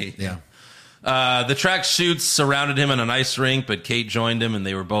the tree. Yeah. The tracksuits surrounded him in an ice rink, but Kate joined him, and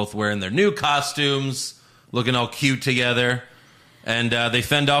they were both wearing their new costumes, looking all cute together. And they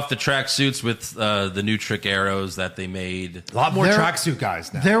fend off the tracksuits with the new trick arrows that they made. A lot more There- tracksuit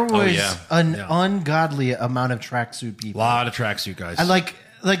guys now. There was yeah. an ungodly amount of tracksuit A people. lot of tracksuit guys. I like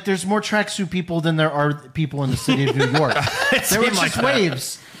there's more tracksuit people than there are people in the city of New York. There were seemed like just that.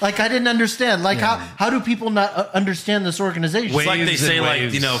 waves. Like I didn't understand. Like how do people not understand this organization? It's like they Waves say, and like,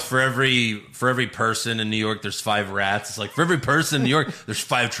 waves. for every person in New York, there's 5 rats. It's like for every person in New York, there's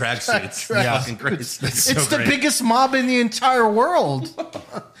 5 tracksuits. Yeah. Fucking crazy. so It's the great. biggest mob in the entire world.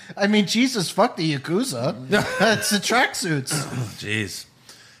 I mean, Jesus, fuck the Yakuza. It's the tracksuits. Jeez.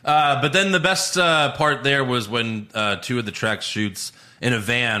 But then the best part there was when 2 of the tracksuits in a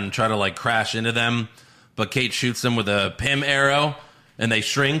van try to like crash into them, but Kate shoots them with a PIM arrow, and they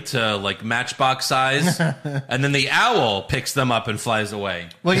shrink to like matchbox size, and then the owl picks them up and flies away.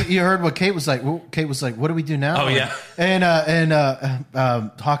 Well, you heard what Kate was like. Well, Kate was like, "What do we do now?" Oh, yeah. And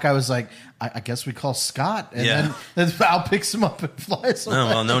Hawkeye was like, "I guess we call Scott." And Yeah. then Val picks him up and flies away. Oh,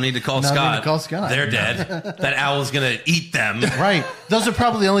 well, no need to call No need Scott. to call Scott. They're dead. That owl's gonna eat them. Right. Those are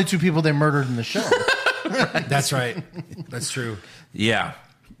probably the only 2 people they murdered in the show. That's right. That's true. Yeah.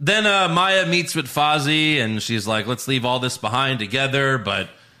 Then Maya meets with Fozzie, and she's like, let's leave all this behind together, but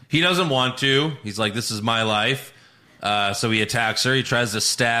he doesn't want to. He's like, this is my life. So he attacks her. He tries to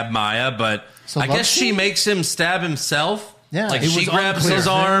stab Maya, but So I guess loves she she? makes him stab himself. Yeah, like it she was grabs unclear. his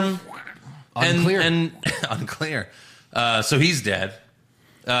arm. Unclear. And unclear. So he's dead.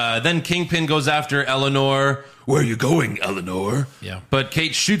 Then Kingpin goes after Eleanor. Where are you going, Eleanor? Yeah. But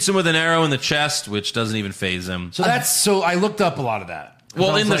Kate shoots him with an arrow in the chest, which doesn't even faze him. So I looked up a lot of that.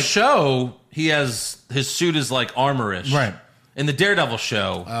 Well, I was in the like, show, his suit is like armorish. Right. In the Daredevil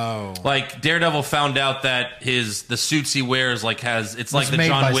show, like Daredevil found out that the suits he wears it's like the made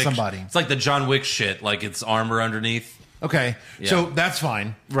John by Wick. somebody. It's like the John Wick shit. Like it's armor underneath. Okay, so that's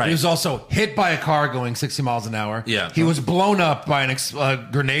fine. Right. He was also hit by a car going 60 miles an hour. Yeah. He was blown up by an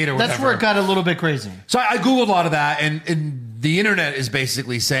grenade or whatever. That's where it got a little bit crazy. So I Googled a lot of that, and the internet is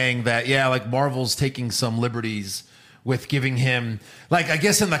basically saying that, like Marvel's taking some liberties with giving him, like, I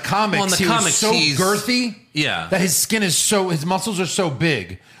guess in the comics, Well, in the he comics, was so he's- girthy Yeah. that his skin is his muscles are so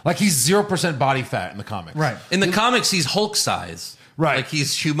big. Like he's 0% body fat in the comics. Right. In the comics, he's Hulk size. Right. Like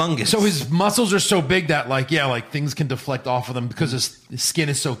he's humongous. So his muscles are so big that like things can deflect off of them because his skin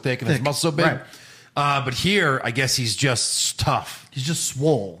is so thick and his muscles so big. Right. But here, I guess he's just tough. He's just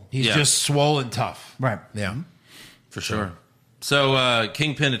swole. He's just swollen tough. Right. Yeah. For sure. So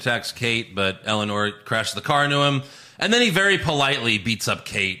Kingpin attacks Kate, but Eleanor crashes the car into him. And then he very politely beats up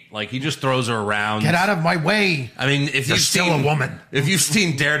Kate. Like, he just throws her around. Get out of my way. I mean, if You're you've still seen a woman. If you've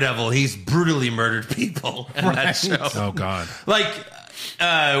seen Daredevil, he's brutally murdered people in that show. Oh, God. Like,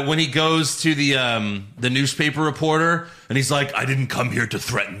 when he goes to the newspaper reporter, and he's like, I didn't come here to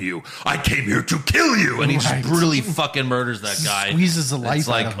threaten you. I came here to kill you. And he just brutally fucking murders that guy. Squeezes the life It's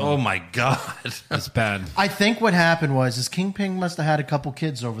out like, of him. oh, my God. That's bad. I think what happened was Kingpin must have had a couple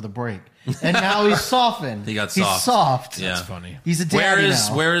kids over the break. And now he's softened. He got He's soft. soft. Yeah. That's funny. He's a daddy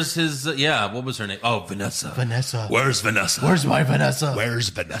now. Where is his, what was her name? Oh, Vanessa. Vanessa. Where's Vanessa? Where's my Vanessa? Where's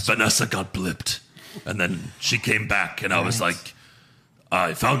Vanessa? Vanessa got blipped. And then she came back, and I was like,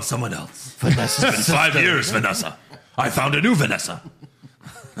 I found someone else. Vanessa's It's been 5 years, Vanessa. I found a new Vanessa.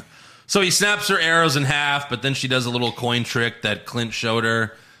 So he snaps her arrows in half, but then she does a little coin trick that Clint showed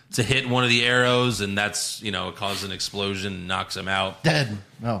her to hit one of the arrows, and that's, it causes an explosion and knocks him out. dead.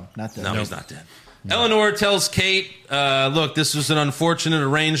 No, not dead. No, he's not dead. Eleanor tells Kate, look, this was an unfortunate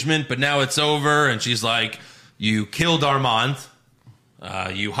arrangement, but now it's over. And she's like, you killed Armand.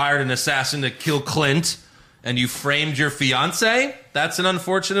 You hired an assassin to kill Clint. And you framed your fiance? That's an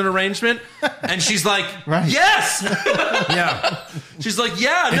unfortunate arrangement? And she's like, Right. yes! Yeah. She's like,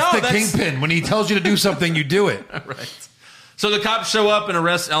 yeah, It's no, the that's... Kingpin. When he tells you to do something, you do it. Right. So the cops show up and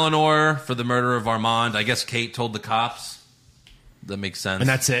arrest Eleanor for the murder of Armand. I guess Kate told the cops. That makes sense. And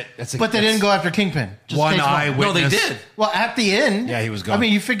that's it. But they didn't go after Kingpin. Just One Kate's mom. eyewitness. No, they did. Well, at the end. Yeah, he was gone. I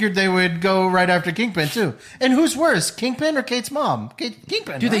mean, you figured they would go right after Kingpin, too. And who's worse, Kingpin or Kate's mom?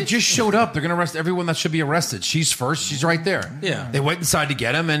 Kingpin, Dude, they right? just showed up. They're going to arrest everyone that should be arrested. She's first. She's right there. Yeah. They went inside to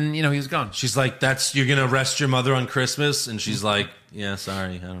get him, and, he was gone. She's like, you're going to arrest your mother on Christmas? And she's like, yeah,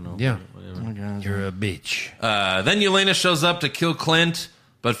 sorry, I don't know. Yeah. Whatever. You're a bitch. Then Yelena shows up to kill Clint,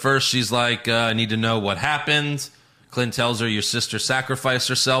 but first she's like, I need to know what happened. Clint tells her your sister sacrificed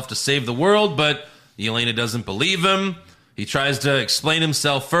herself to save the world, but Yelena doesn't believe him. He tries to explain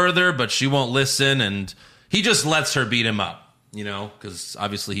himself further, but she won't listen, and he just lets her beat him up, because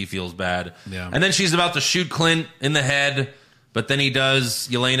obviously he feels bad. Yeah. And then she's about to shoot Clint in the head, but then he does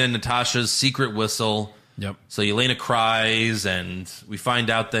Yelena and Natasha's secret whistle. Yep. So Yelena cries, and we find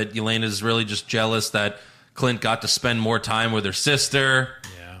out that Yelena's really just jealous that Clint got to spend more time with her sister.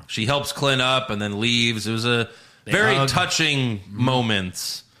 Yeah. She helps Clint up and then leaves. It was a very hug. touching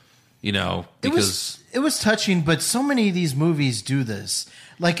moment, because It was touching, but so many of these movies do this.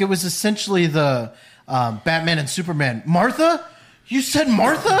 Like, it was essentially the Batman and Superman. Martha? You said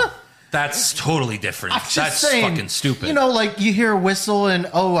Martha? that's totally different. I'm just That's saying, fucking stupid. Like you hear a whistle and,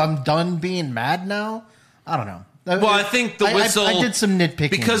 I'm done being mad now? I don't know. Well, I think the whistle. I did some nitpicking.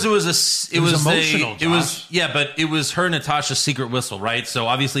 because it was emotional, It was Josh. yeah, but it was her Natasha's secret whistle, right? So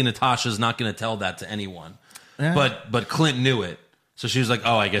obviously Natasha's not going to tell that to anyone. Yeah. But Clint knew it, so she was like,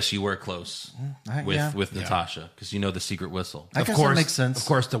 "Oh, I guess you were close yeah. with Natasha because you know the secret whistle." I guess that makes sense. Of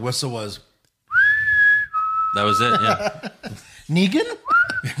course, the whistle was. That was it. Yeah, Negan?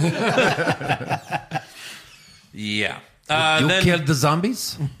 yeah. You Then killed the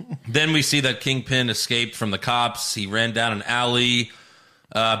zombies? Then we see that Kingpin escaped from the cops. He ran down an alley,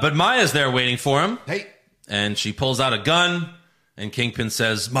 but Maya's there waiting for him. Hey. And she pulls out a gun, and Kingpin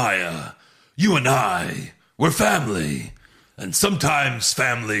says, Maya, you and I, we're family. And sometimes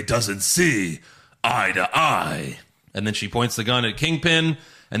family doesn't see eye to eye. and then she points the gun at Kingpin,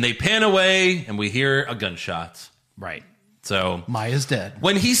 and they pan away, and we hear a gunshot. Right. So Maya's dead.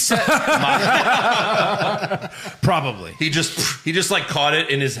 when he said, Probably. he just like caught it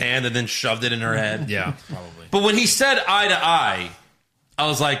in his hand and then shoved it in her head. Yeah, probably. But when he said eye to eye, I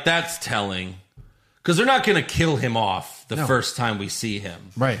was like, that's telling. Because they're not going to kill him off the first time we see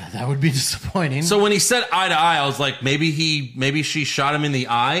him. Right. That would be disappointing. So when he said eye to eye, I was like, maybe she shot him in the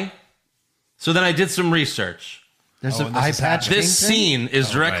eye. So then I did some research. There's Oh, an and this eye is patch. happening. This Kingpin? scene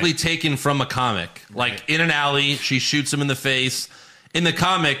is directly right. taken from a comic. Like in an alley, she shoots him in the face. In the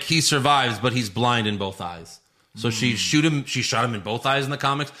comic, he survives, but he's blind in both eyes. So she shot him in both eyes in the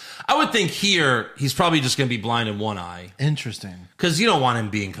comics. I would think here he's probably just going to be blind in one eye Interesting. because you don't want him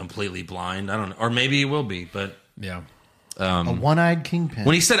being completely blind. I don't know, or maybe he will be. But Yeah. A one-eyed Kingpin.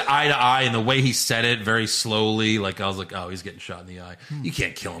 when he said eye to eye and the way he said it very slowly, like I was like, oh, he's getting shot in the eye. You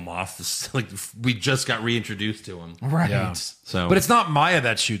can't kill him off. This, like we just got reintroduced to him. right. Yeah. So, But it's not Maya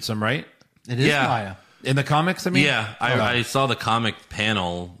that shoots him, right? It is Yeah. Maya. In the comics, I mean? yeah, I saw the comic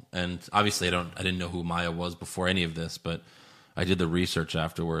panel, and obviously I didn't know who Maya was before any of this, but I did the research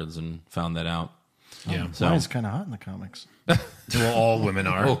afterwards and found that out. Yeah. So, Why is kind of hot in the comics? Well, all women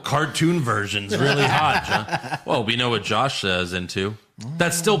are. oh, cartoon version's really hot, John. Well, we know what Josh is into.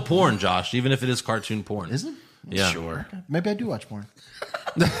 That's still porn, Josh, even if it is cartoon porn. Is it? Yeah. Sure. Maybe I do watch porn.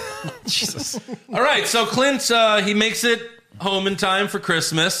 Jesus. All right, so Clint, he makes it home in time for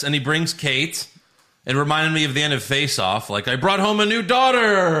Christmas, and he brings Kate. It reminded me of the end of Face Off. Like, I brought home a new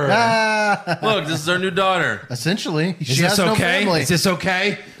daughter. Look, this is our new daughter. Essentially, Is she this has no okay? family. Is this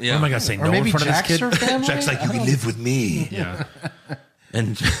okay? Yeah. What am I going to say? Or No maybe in front Jack's of her this kid? family? Jack's like, you can live with me. Yeah.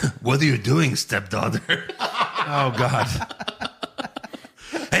 And What are you doing, stepdaughter? Oh, God.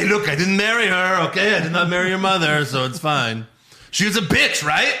 Hey, look, I didn't marry her, okay? I did not marry your mother, so it's fine. She was a bitch,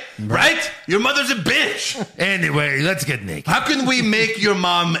 right? Right? Your mother's a bitch. Anyway, let's get naked. How can we make your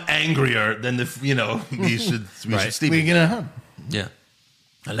mom angrier than we should sleep? We gonna? yeah,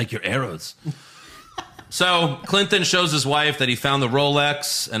 I like your arrows. So Clinton shows his wife that he found the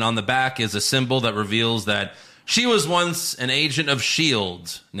Rolex, and on the back is a symbol that reveals that she was once an agent of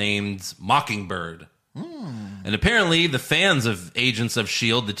S.H.I.E.L.D. named Mockingbird. And apparently the fans of Agents of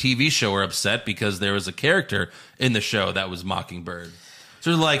S.H.I.E.L.D., the TV show, are upset because there was a character in the show that was Mockingbird. So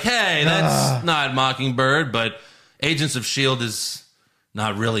they're like, hey, that's not Mockingbird, but Agents of S.H.I.E.L.D. is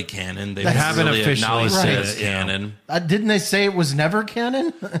not really canon. They haven't really officially acknowledged said it as it, yeah. canon. Didn't they say it was never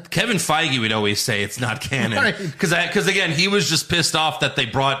canon? Kevin Feige would always say it's not canon. Right. Because again, he was just pissed off that they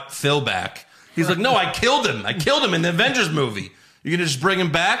brought Phil back. He's like, no, I killed him. I killed him in the Avengers movie. You're going to just bring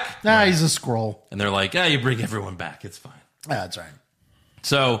him back? Nah, he's a scroll. And they're like, yeah, you bring everyone back. It's fine. That's right.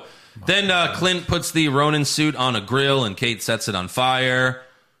 So then Clint puts the Ronin suit on a grill and Kate sets it on fire.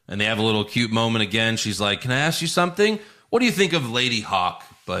 And they have a little cute moment again. She's like, can I ask you something? What do you think of Lady Hawk?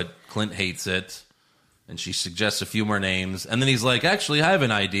 But Clint hates it. And she suggests a few more names. And then he's like, actually, I have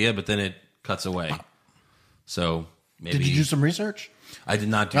an idea. But then it cuts away. So maybe. Did you do some research? I did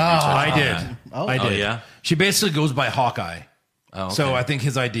not do research. I on did. that. I did. Oh, yeah? She basically goes by Hawkeye. Oh, okay. So I think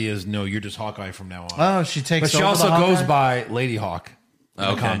his idea is, no, you're just Hawkeye from now on. Oh, she takes. But she over also the goes Hawkeye? by Lady Hawk in the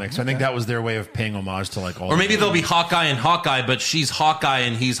Okay. comics. So I think that was their way of paying homage to like all. Or maybe there'll be Hawkeye and Hawkeye, but she's Hawkeye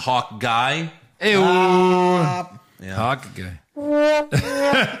and he's Hawk Guy. Ew. Yeah. Hawkeye.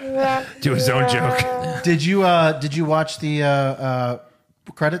 Do his own joke. Did you watch the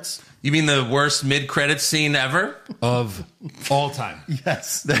credits? You mean the worst mid-credit scene ever? Of all time.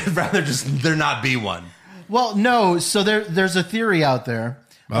 Yes. I'd rather just there not be one. Well, no. So there's a theory out there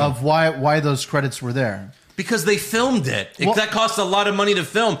of why those credits were there. Because they filmed it. Well- That cost a lot of money to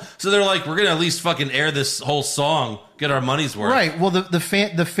film. So they're like, we're going to at least fucking air this whole song, get our money's worth. Right. Well, the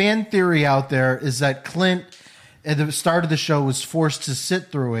fan theory out there is that Clint at the start of the show was forced to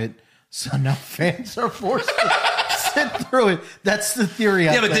sit through it, so now fans are forced to sit through it. That's the theory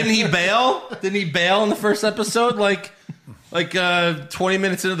out Yeah, but there. didn't he bail? Didn't he bail in the first episode? Like 20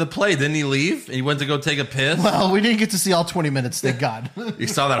 minutes into the play, didn't he leave? And he went to go take a piss? Well, we didn't get to see all 20 minutes, thank God. You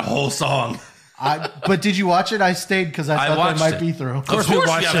saw that whole song. But did you watch it? I stayed because I thought watched that might it. be through. Of course we we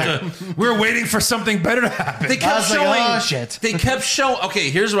watched have it. to. We were waiting for something better to happen. They kept was like, showing. oh, shit. They kept showing. Okay,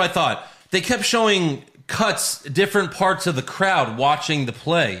 here's what I thought. They kept showing cuts, different parts of the crowd watching the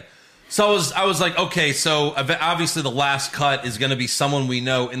play. So I was like, okay, so obviously the last cut is going to be someone we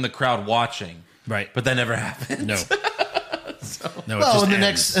know in the crowd watching, Right. But that never happened. No. No, it Well, just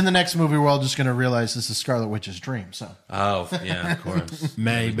in the ends. next movie, we're all just going to realize this is Scarlet Witch's dream. So Oh yeah, of course.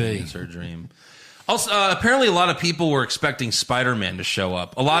 Maybe. It's her dream. Also, apparently, a lot of people were expecting Spider-Man to show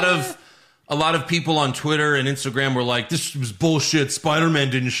up. A lot of people on Twitter and Instagram were like, "This was bullshit. Spider-Man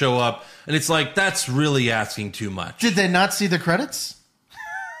didn't show up," and it's like that's really asking too much. did they not see the credits?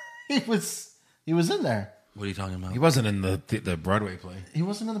 He was in there. What are you talking about? He wasn't in the Broadway play. He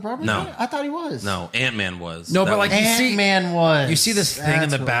wasn't in the Broadway. No. play? I thought he was. No, Ant-Man was. No, That but like was- you see, Ant-Man was. you see this thing in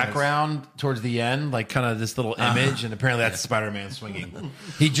That's the what it was. background towards the end, like kind of this little image, and apparently that's Spider-Man swinging.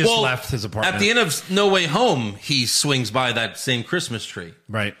 He just Well, left his apartment. At the end of No Way Home, he swings by that same Christmas tree.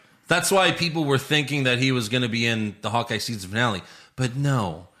 right. That's why people were thinking that he was going to be in the Hawkeye season finale. But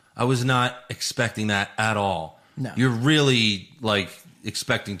no, I was not expecting that at all. No. You're really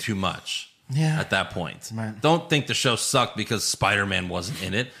expecting too much. Yeah. At that point. Right. Don't think the show sucked because Spider-Man wasn't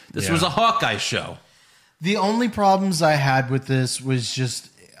in it. This Yeah. was a Hawkeye show. The only problems I had with this was just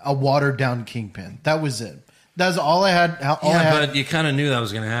a watered down Kingpin. That was it. That's all I had. All I had. But you kind of knew that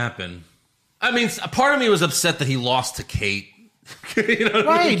was going to happen. I mean, a part of me was upset that he lost to Kate. You know what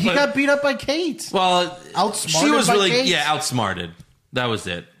I Right, mean? he But- got beat up by Kate. Well, Outsmarted she was by really Kate? outsmarted. That was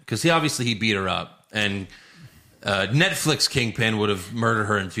it because he beat her up, and Netflix Kingpin would have murdered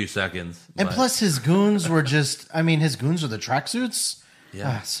her in 2 seconds. And But- plus, his goons were just. I mean, his goons were the tracksuits.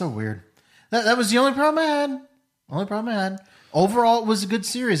 Yeah. So weird. That was the only problem I had. Overall, it was a good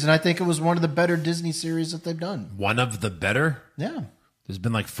series, and I think it was one of the better Disney series that they've done. One of the better? Yeah. There's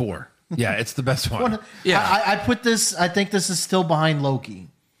been like 4. Yeah, it's the best one. Yeah. I put this, I think this is still behind Loki.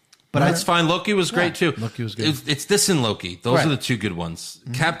 But That's fine. Loki was great too. Loki was good. It's this and Loki. Those Right. are the 2 good ones.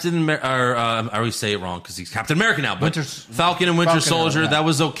 I always say it wrong because he's Captain America now. But Falcon and Winter Soldier, that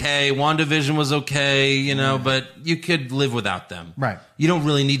was okay. WandaVision was okay, you know, but you could live without them. Right. You don't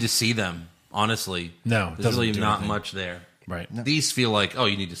really need to see them, honestly. No, it there's doesn't really do not anything. much there. Right. These feel like, oh,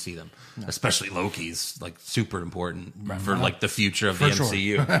 you need to see them. Especially Loki's like super important for like the future of the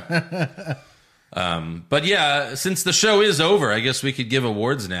MCU. But yeah, since the show is over, I guess we could give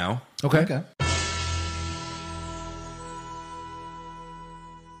awards now. Okay.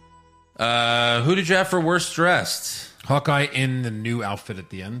 Who did you have for worst dressed? Hawkeye in the new outfit at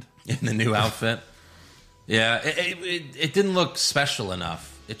the end. In the new outfit? Yeah, it didn't look special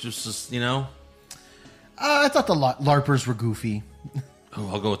enough. It just, you know. I thought the LARPers were goofy. Oh,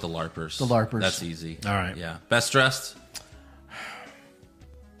 I'll go with the LARPers. The LARPers. That's easy. All right. Yeah. Best dressed?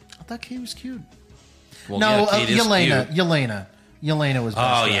 I thought Kate was cute. Well, No, yeah, Kate is Yelena. cute. Yelena was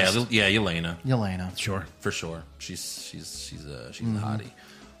best Oh dressed. yeah, Yelena. Yelena. Sure. For sure. She's a hottie.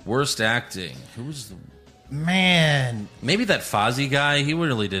 Worst acting. Who was the Man, Maybe that Fozzie guy, he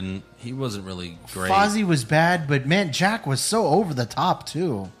wasn't really great. Fozzie was bad, but man, Jack was so over the top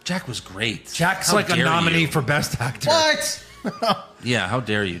too. Jack was great. Jack's How like a dare nominee you. for best actor. What? Yeah, how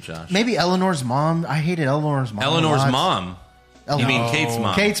dare you, Josh? Maybe Eleanor's mom. I hated Eleanor's mom. Eleanor's a lot. mom. You mean Kate's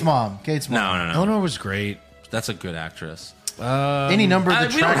mom? Kate's mom. Kate's mom. No. Eleanor was great. That's a good actress. Any number of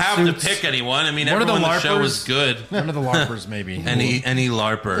the We don't have to tracksuits. pick anyone. I mean, One of the everyone on the show LARPers? was good. One of the LARPers, maybe. Any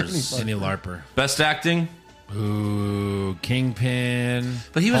LARPers. Any LARPer. Best acting? Ooh, Kingpin.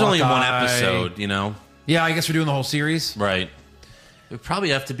 But he was only in one Hawkeye. episode, you know? Yeah, I guess we're doing the whole series. Right. It would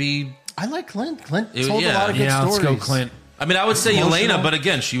probably have to be... I like Clint. Clint It- told a lot of good Yeah, let's stories. go Clint. I mean, I would say Emotional. Elena, but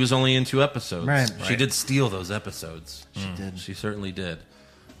again, she was only in 2 episodes. Right. She did steal those episodes. She did. She certainly did.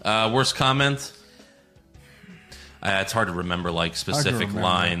 Worst comment? It's hard to remember like specific remember.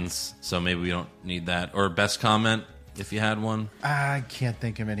 lines, so maybe we don't need that. Or best comment, if you had one. I can't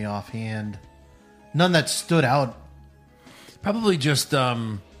think of any offhand. None that stood out. Probably just,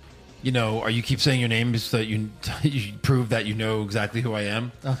 you know, you keep saying your name so that you prove that you know exactly who I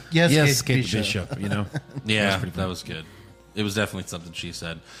am. Yes, Kate Bishop. Bishop, you know. Yeah, that was good. It was definitely something she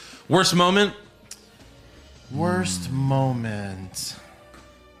said. Worst moment? Worst moment.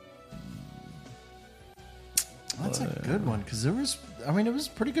 That's a good one because it was a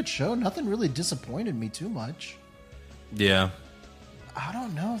pretty good show. Nothing really disappointed me too much. Yeah. I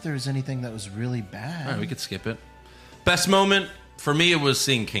don't know if there was anything that was really bad. All right, we could skip it. Best moment? For me, it was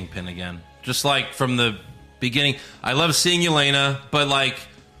seeing Kingpin again. Just like from the beginning. I love seeing Yelena, but like,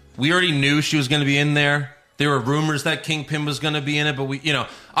 we already knew she was going to be in there. There were rumors that Kingpin was going to be in it, but we, you know,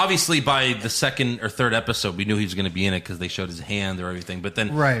 obviously by the 2nd or 3rd episode, we knew he was going to be in it because they showed his hand or everything. But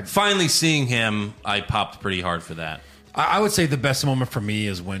then Right. finally seeing him, I popped pretty hard for that. I would say the best moment for me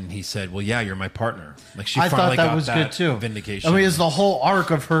is when he said, "Well, yeah, you're my partner." Like she I finally thought that got was good too. Vindication. I mean, it's the whole arc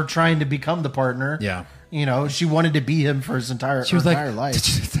of her trying to become the partner. Yeah. You know, she wanted to be him for his entire, she was like, life. "Did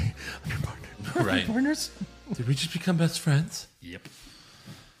you say I'm your partner?" Right. Partners? Did we just become best friends? Yep.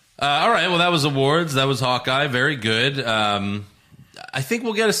 All right. Well, that was awards. That was Hawkeye. Very good. I think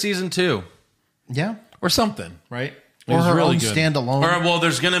we'll get a season 2. Yeah. Or something, right? It Or was her really own good. standalone. Or well,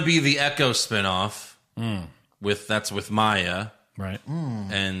 there's going to be the Echo spinoff with Maya, Right.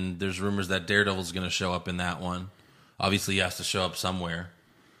 and there's rumors that Daredevil's going to show up in that one. Obviously, he has to show up somewhere.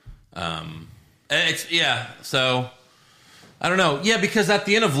 So I don't know. Yeah, because at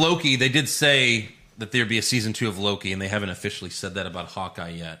the end of Loki, they did say that there'd be a season 2 of Loki, and they haven't officially said that about Hawkeye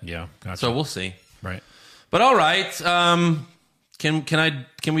yet. Yeah. Gotcha. So we'll see. right. But all right.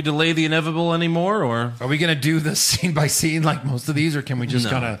 Can we delay the inevitable anymore, or Are we going to do the scene by scene like most of these, or can we just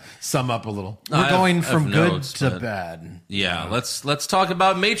No. kind of sum up a little? We're going I have from good notes, to but- bad. Yeah, let's talk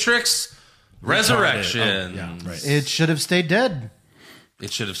about Matrix Resurrection. Oh, yeah, right. It should have stayed dead.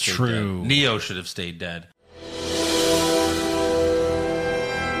 It should have stayed True. dead. Neo should have stayed dead.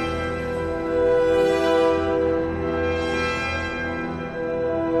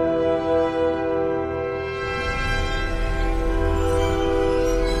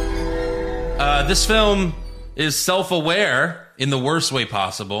 This film is self-aware in the worst way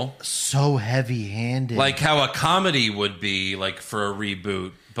possible. So heavy-handed. Like how a comedy would be, like for a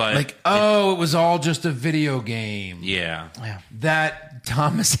reboot. But Like, oh, it was all just a video game. yeah. Yeah. That that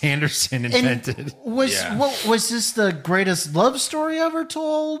Thomas Anderson invented. Was this the greatest love story ever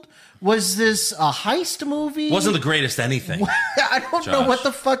told? Was this a heist movie? Wasn't the greatest anything. I don't know Josh. what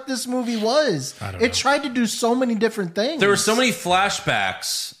the fuck this movie was. I don't know. It tried to do so many different things. There were so many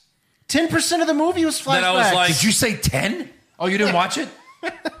flashbacks 10% of the movie was flashbacks. that I was like, Did you say 10? Oh, you didn't watch it?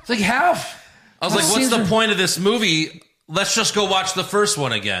 It's like half. I was like, what's the point of this movie? Let's just go watch the first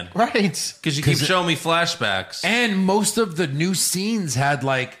one again. right. Because you keep showing me flashbacks. And most of the new scenes had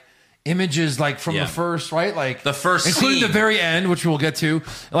like images like from Yeah. the first, right? Like The first including scene. the very end, which we'll get to.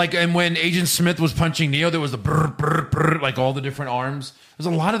 Like, and when Agent Smith was punching Neo, there was the brr, brr, brr, like all the different arms. There's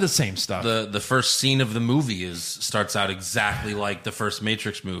a lot of the same stuff. The first scene of the movie starts out exactly like the first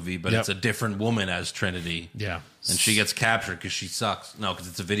Matrix movie, but Yep. it's a different woman as Trinity. Yeah. And she gets captured because she sucks. No, because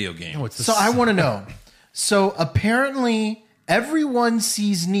it's a video game. No, it's the So I want to know. So apparently everyone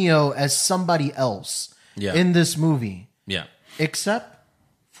sees Neo as somebody else Yeah. in this movie, Yeah. except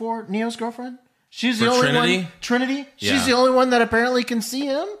for Neo's girlfriend. She's the For only Trinity? one. Trinity. Yeah. She's the only one that apparently can see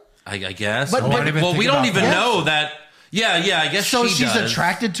him. I guess. But- but- well, we don't even Yes. know that. Yeah, I guess So she she's does.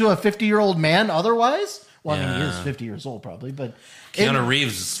 attracted to a 50-year-old man. Otherwise, well, I mean, he Yeah. is 50 years old probably, but. Keanu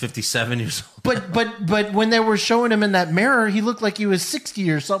Reeves is 57 years old. But when they were showing him in that mirror, he looked like he was 60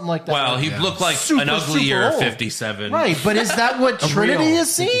 or something like that. Well, he looked like Super, an uglier super old. 57. Right, but is that what Trinity real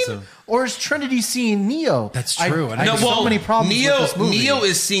is seeing, 57. or is Trinity seeing Neo? That's true. I And have so many problems Neo, with this movie. Neo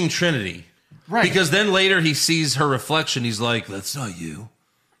is seeing Trinity. Right. Because then later he sees her reflection. He's like, that's not you.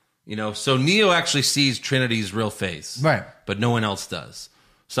 You know, so Neo actually sees Trinity's real face. Right. But no one else does.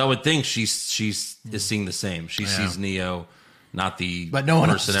 So I would think she's is seeing the same. She sees Neo, not the but no one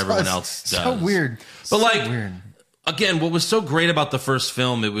person else everyone does. else does. So weird. But So like weird. again, what was so great about the first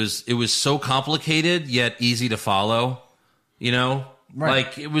film, it was so complicated yet easy to follow. You know? Right.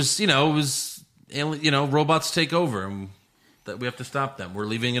 Like it was robots take over and that we have to stop them. We're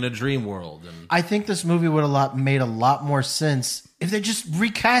living in a dream world and I think this movie would have made a lot more sense if they just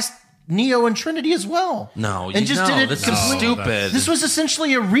recast Neo and Trinity as well. and just did it that's complete- stupid. This was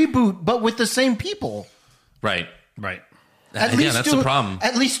essentially a reboot, but with the same people. Right. Right. At Yeah, least that's do the problem.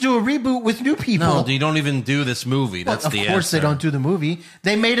 At least do a reboot with new people. No, you don't even do this movie. That's of the course answer. they don't do the movie.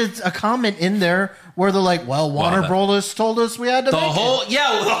 They made a comment in there where they're like, "Well, Warner that- Brothers told us we had to The make whole it."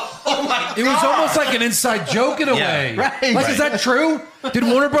 oh my god. It was almost like an inside joke in a Yeah, way. right. Like, is that true? Did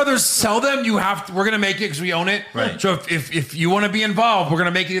Warner Brothers sell them? We're going to make it because we own it. Right. So if you want to be involved, we're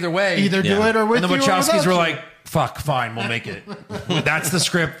going to make it either way. Either do Yeah. it or with And the you or Wachowskis without were you. like, fuck, fine, we'll make it. That's the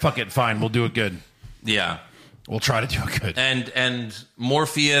script. Fuck it, fine, we'll do it good. Yeah. We'll try to do it good. And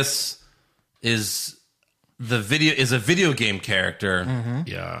Morpheus is a video game character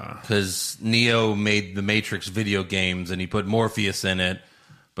Yeah. because Neo made the Matrix video games and he put Morpheus in it,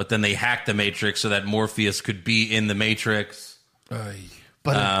 but then they hacked the Matrix so that Morpheus could be in the Matrix.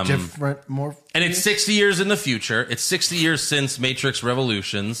 but a different, more. And it's 60 years in the future. It's 60 years since Matrix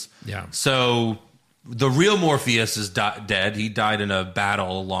Revolutions. Yeah. So the real Morpheus is dead. He died in a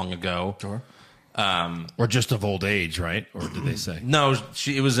battle long ago. Sure. Or just of old age, right? Or did they say? No,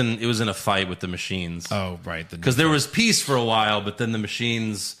 it was in a fight with the machines. Oh, right. Because there was peace for a while, but then the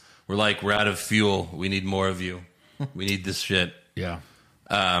machines were like, "We're out of fuel. We need more of you. We need this shit." Yeah.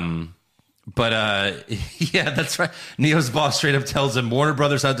 But yeah, that's right. Neo's boss straight up tells him Warner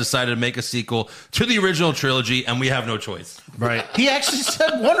Brothers have decided to make a sequel to the original trilogy, and we have no choice. Right. He actually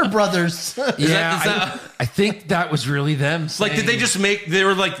said Warner Brothers. Yeah, I think that was really them. Like, did they just make? They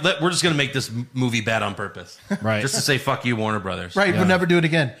were like, "We're just going to make this movie bad on purpose, Right. Just to say fuck you, Warner Brothers." Right, Yeah. would never do it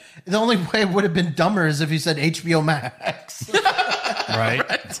again. The only way it would have been dumber is if he said HBO Max. right?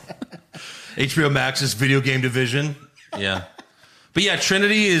 HBO Max's video game division. Yeah. But yeah,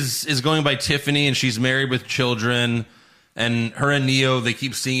 Trinity is going by Tiffany, and she's married with children. And her and Neo, they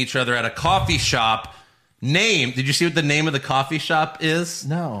keep seeing each other at a coffee shop. Did you see what the name of the coffee shop is?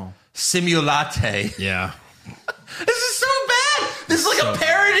 No. Simulate. Yeah. This is so bad. This is like a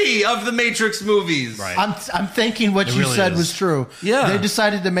parody of the Matrix movies. Right. I'm thinking what you really said is. was true. Yeah. They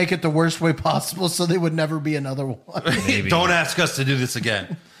decided to make it the worst way possible so there would never be another one. Maybe. Don't ask us to do this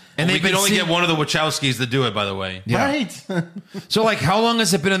again. And we they've could been only seeing- get one of the Wachowskis to do it, by the way. Yeah. Right. So, like, how long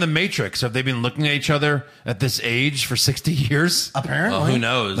has it been in the Matrix? Have they been looking at each other at this age for 60 years? Apparently. Well, who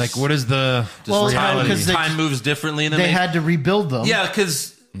knows? Like, what is the Well, reality? because time moves differently in the They Matrix. had to rebuild them. Yeah,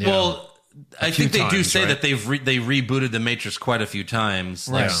 because well, I few think they do times, say right? that they rebooted the Matrix quite a few times,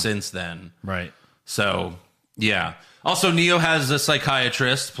 like Right. since then. Right. So yeah. Also, Neo has a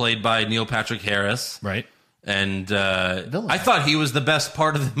psychiatrist played by Neil Patrick Harris, Right. and I thought he was the best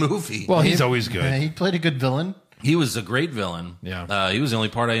part of the movie. Well, he's always good. Yeah, he played a good villain. He was a great villain. Yeah. He was the only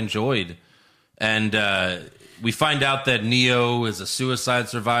part I enjoyed, and we find out that Neo is a suicide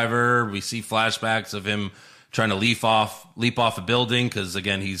survivor. We see flashbacks of him trying to leap off a building because,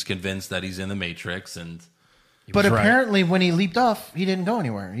 again, he's convinced that he's in the Matrix. But apparently when he leaped off, he didn't go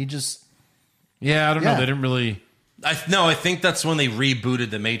anywhere. He just... Yeah, I don't know. They didn't really... I think that's when they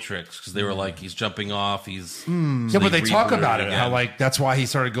rebooted the Matrix because they were like, he's jumping off. He's Yeah, but they talk about it. again. How like that's why he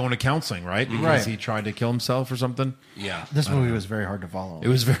started going to counseling, right? Because he tried to kill himself or something. Yeah, This movie was very hard to follow. It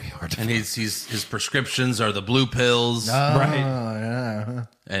was very hard. and his prescriptions are the blue pills, right. Yeah.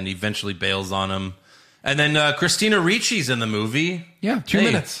 and he eventually bails on him. And then Christina Ricci's in the movie. Yeah, 2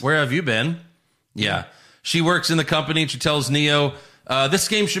 minutes. Where have you been? Yeah, she works in the company. And she tells Neo, this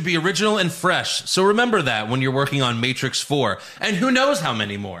game should be original and fresh. So remember that when you're working on Matrix 4. And who knows how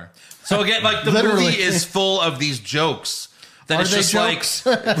many more. So again, like the movie is full of these jokes. That it's just jokes?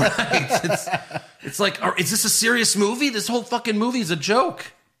 like, right. It's like, is this a serious movie? This whole fucking movie is a joke.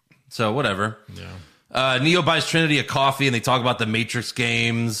 So whatever. Yeah. Neo buys Trinity a coffee and they talk about the Matrix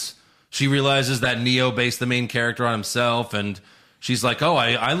games. She realizes that Neo based the main character on himself. And she's like, oh,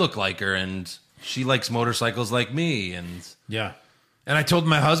 I look like her. And she likes motorcycles like me. And Yeah. And I told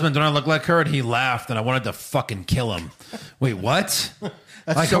my husband, don't I look like her? And he laughed, and I wanted to fucking kill him. Wait, what?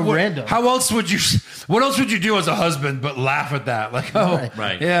 That's so random. What else would you do as a husband but laugh at that? Like, oh,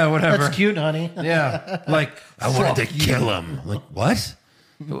 Right. yeah, whatever. That's cute, honey. Yeah. Like, I wanted to kill him. Like, what?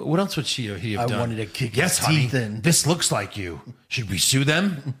 What else would he have done? I wanted to kick yes, his honey, teeth in. This looks like you. Should we sue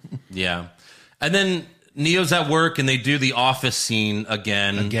them? yeah. And then Neo's at work and they do the office scene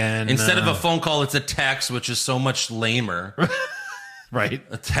again. Instead of a phone call, it's a text, which is so much lamer. Right.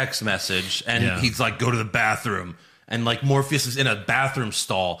 A text message. And he's like, go to the bathroom. And like Morpheus is in a bathroom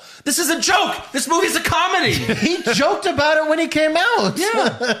stall. This is a joke. This movie's a comedy. He joked about it when he came out.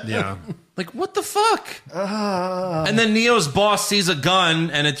 Yeah. Yeah. Like, what the fuck? And then Neo's boss sees a gun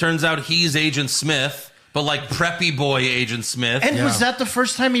and it turns out he's Agent Smith, but like preppy boy Agent Smith. And was that the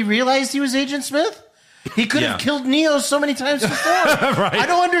first time he realized he was Agent Smith? He could have killed Neo so many times before. Right. I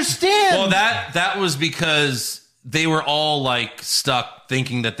don't understand. Well, that was because they were all like stuck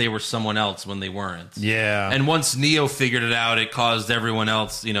thinking that they were someone else when they weren't. Yeah. And once Neo figured it out, it caused everyone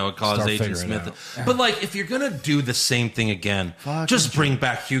else, it caused Start Agent figuring Smith. But like, if you're going to do the same thing again, just bring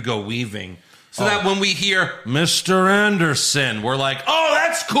back Hugo Weaving. So that when we hear Mr. Anderson, we're like, oh,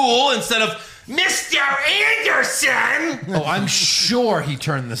 that's cool. Instead of Mr. Anderson. Oh, I'm sure he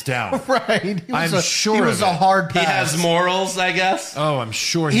turned this down. Right. I'm sure he was of a it. hard He pass. has morals, I guess. Oh, I'm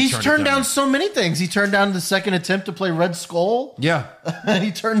sure He's turned turned it down so many things. He turned down the second attempt to play Red Skull. Yeah.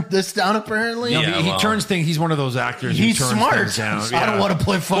 He turned this down, apparently. Yeah. he well. turns things. He's one of those actors. He's who turns smart. things down. I don't want to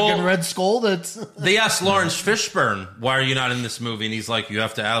play fucking Well, Red Skull. That's They asked Lawrence Fishburne, why are you not in this movie? And he's like, you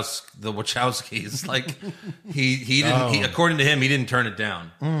have to ask the Wachowskis. Like, he didn't, according to him, he didn't turn it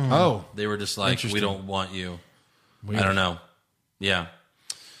down. Oh, They were just like, we don't want you. weird. I don't know. Yeah,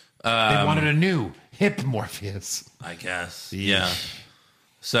 They wanted a new hip Morpheus. I guess. Yeah.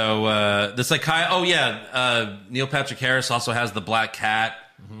 So the Neil Patrick Harris also has the black cat,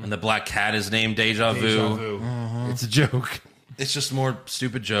 and the black cat is named Deja Vu. It's a joke. It's just more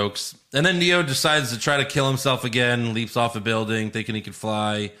stupid jokes. And then Neo decides to try to kill himself again, leaps off a building, thinking he can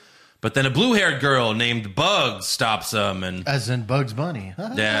fly. But then a blue-haired girl named Bugs stops him, and as in Bugs Bunny.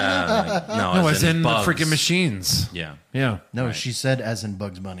 yeah, No, as in the Bugs. freaking machines. Yeah. Yeah. No, she said as in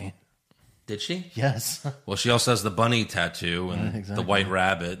Bugs Bunny. Did she? Yes. Well, she also has the bunny tattoo and exactly. the white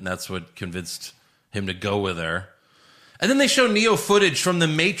rabbit, and that's what convinced him to go with her. And then they show Neo footage from the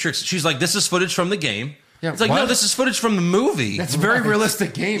Matrix. She's like, "This is footage from the game." Yeah, it's like, what? no, this is footage from the movie. That's a very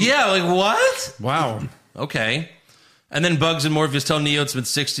realistic game. Yeah, like what? Wow. Okay. And then Bugs and Morpheus tell Neo it's been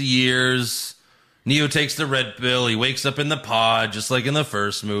 60 years. Neo takes the red pill. He wakes up in the pod, just like in the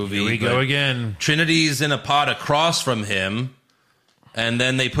first movie. Here we go again. Trinity's in a pod across from him. And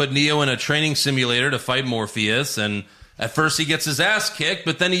then they put Neo in a training simulator to fight Morpheus. And at first he gets his ass kicked,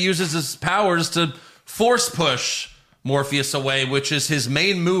 but then he uses his powers to force push Morpheus away, which is his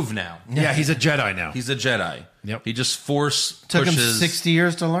main move now. Yeah, he's a Jedi now. He's a Jedi. Yep. He just force Took him pushes 60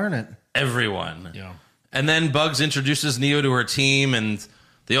 years to learn it. everyone. Yeah. And then Bugs introduces Neo to her team, and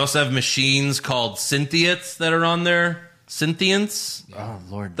they also have machines called Synthients that are on their Synthients Oh,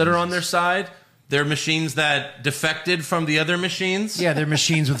 Lord. that are on their side. They're machines that defected from the other machines. Yeah, they're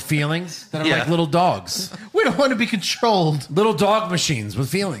machines with feelings that are Yeah. like little dogs. We don't want to be controlled. Little dog machines with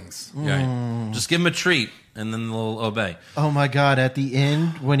feelings. Right. Just give them a treat, and then they'll obey. Oh, my God. At the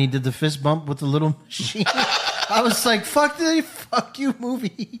end, when he did the fist bump with the little machine, I was like, fuck you,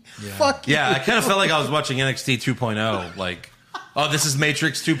 movie. Fuck you. Yeah, I kind of felt like I was watching NXT 2.0. Like, oh, this is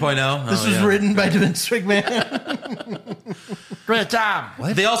Matrix 2.0. This was written by Vince McMahon. Great time.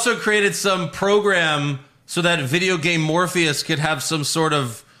 What? They also created some program so that video game Morpheus could have some sort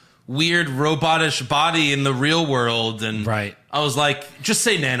of weird robotish body in the real world. And Right. I was like, just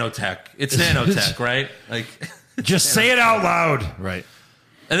say nanotech. It's nanotech, right? Like, Just say it out loud. Right.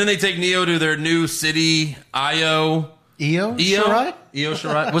 and then they take Neo to their new city, Io. Io Io? Shirai? Io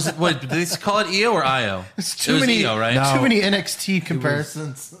Shirai. Was it, what, did they call it Io or Io? It's It too was many, Io, right? No. too many NXT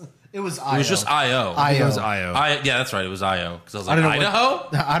comparisons. It was Io. It was just Io. It was Io. Yeah, that's right. It was Io. Because I was I like, don't know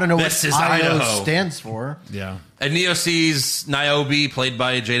Idaho? I don't know This what is Io Idaho. stands for. Yeah. And Neo sees Niobe, played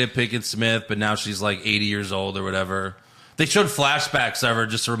by Jada Pinkett Smith, but now she's like 80 years old or whatever. They showed flashbacks of her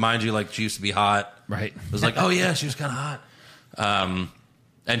just to remind you, like, she used to be hot. Right. It was like, oh, yeah, she was kind of hot.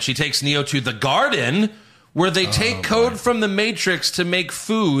 And she takes Neo to the garden where they take code from the Matrix to make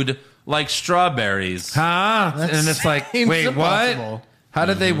food like strawberries. Huh? And it's like, seems wait, impossible. what? How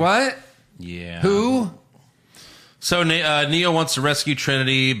did they what? Yeah. Who? So Neo wants to rescue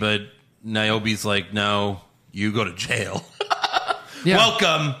Trinity, but Niobe's like, no, you go to jail. Yeah.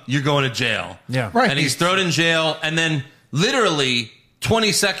 Welcome, you're going to jail. Yeah. Right. And he's thrown in jail, and then literally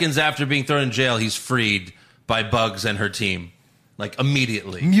 20 seconds after being thrown in jail, he's freed by Bugs and her team. Like,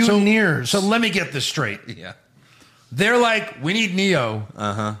 immediately. Mutineers. So let me get this straight. Yeah. They're like, we need Neo.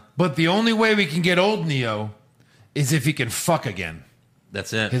 But the only way we can get old Neo is if he can fuck again.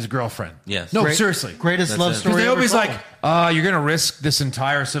 That's it. His girlfriend. Yes. No, Great- seriously. Greatest That's love it. story Because ever Naomi's told. like, you're going to risk this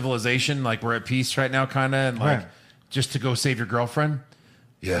entire civilization, like we're at peace right now, kind of, and like, Right. just to go save your girlfriend?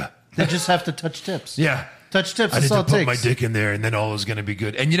 Yeah. They just have to touch tips. Yeah. Touch tips. I That's need all to it put my takes. dick in there, and then all is going to be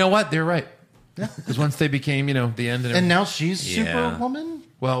good. And you know what? They're right. Yeah. Because once they became, the end. And now she's Yeah. Superwoman?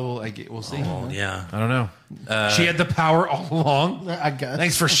 We'll see. Oh, yeah. I don't know. She had the power all along. I guess.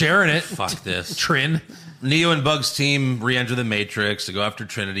 Thanks for sharing it. Fuck this. Trin. Neo and Bugs' team re-enter the Matrix to go after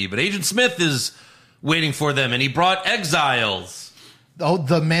Trinity, but Agent Smith is waiting for them, and he brought exiles. Oh,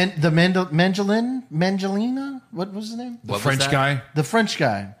 Mangelina? What was his name? The What was French that? guy. The French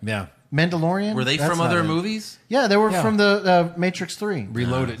guy. Yeah. Mandalorian? Were they That's from not other it. movies? Yeah, they were Yeah. from the Matrix 3.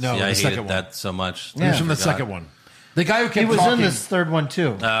 Reloaded. No, See, I the second hated one. that so much. He was from the Forgot. second one. The guy who kept He was talking, in this third one,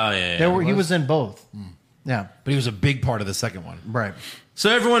 too. Oh, yeah. He was in both. Yeah, but he was a big part of the second one. right. So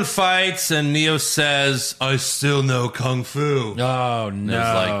everyone fights, and Neo says, I still know Kung Fu. Oh, It was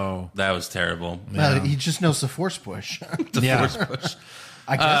like, that was terrible. He just knows the Force Push. yeah.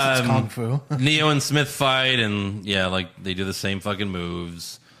 I guess it's Kung Fu. Neo and Smith fight, and yeah, like they do the same fucking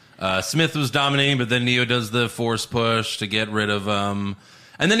moves. Smith was dominating, but then Neo does the force push to get rid of him.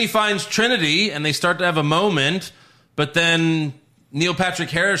 And then he finds Trinity, and they start to have a moment, but then Neil Patrick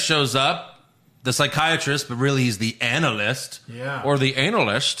Harris shows up, the psychiatrist, but really he's the analyst. Yeah. Or the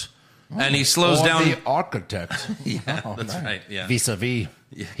analyst. And he slows down. the architect. Yeah, that's right. Yeah. Vis-a-vis.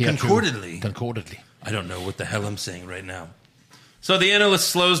 Concordantly. Concordantly. I don't know what the hell I'm saying right now. So the analyst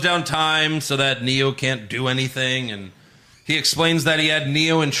slows down time so that Neo can't do anything, and he explains that he had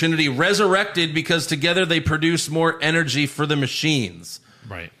Neo and Trinity resurrected because together they produce more energy for the machines.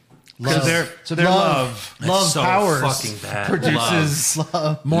 Right. Love. So their love That's so powers fucking bad. produces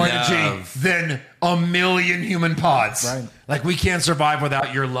Love. more Love. energy than a million human pods. Right. Like, we can't survive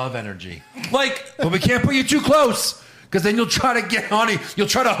without your love energy. Like, But we can't put you too close, because then you'll try to get on. You'll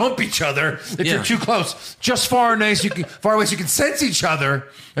try to hump each other if Yeah. you're too close. Just far away so you can sense each other,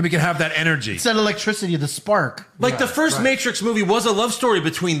 and we can have that energy. It's that electricity, the spark. like the first Matrix movie was a love story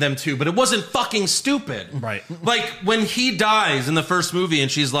between them two, but it wasn't fucking stupid. Right. Like when he dies in the first movie and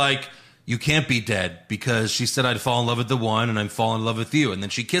she's like, you can't be dead because she said I'd fall in love with the one and I'm falling in love with you. And then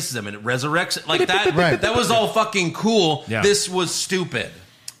she kisses him and it resurrects it. Like that. Right. That was all fucking cool. Yeah. This was stupid.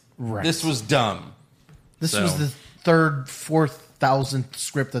 Right. This was dumb. This So- was the third, 4,000th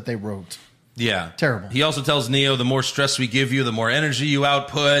script that they wrote. Yeah. Terrible. He also tells Neo the more stress we give you, the more energy you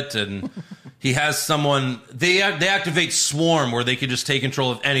output. And he has someone, they activate Swarm where they could just take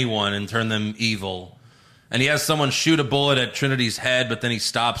control of anyone and turn them evil. And he has someone shoot a bullet at Trinity's head, but then he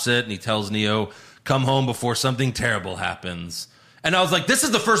stops it and he tells Neo, come home before something terrible happens. And I was like, this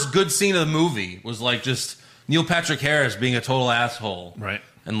is the first good scene of the movie, was like just Neil Patrick Harris being a total asshole. Right.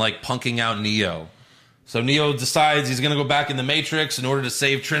 And like punking out Neo. So Neo decides he's going to go back in the Matrix in order to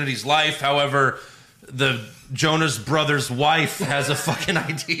save Trinity's life. However, the Jonas Brothers' wife has a fucking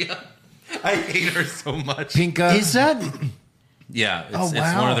idea. I hate her so much. Pinka. Is that? Yeah, it's, Oh, it's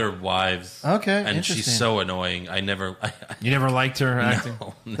wow. one of their wives. Okay, And she's interesting. so annoying. I never... You never liked her acting?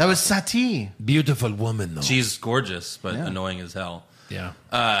 no. That was Sati. Beautiful woman, though. She's gorgeous, but Yeah. annoying as hell.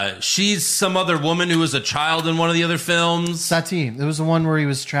 Yeah. She's some other woman who was a child in one of the other films. Sati. It was the one where he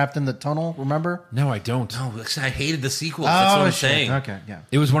was trapped in the tunnel, remember? No, I don't. Oh, I hated the sequels. That's what I'm shit. saying. Okay, yeah.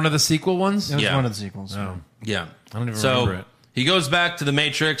 It was one of the sequel ones? It was Yeah. one of the sequels. Oh. Yeah. I don't even so remember it. He goes back to the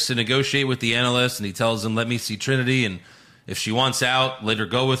Matrix to negotiate with the analyst, and he tells him, let me see Trinity, and if she wants out, let her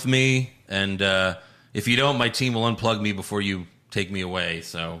go with me, and if you don't, my team will unplug me before you take me away.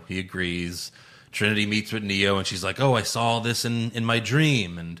 So he agrees. Trinity meets with Neo, and she's like, oh, I saw this in my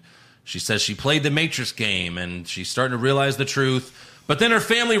dream, and she says she played the Matrix game, and she's starting to realize the truth. But then her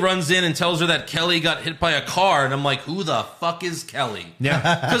family runs in and tells her that Kelly got hit by a car, and I'm like, who the fuck is Kelly?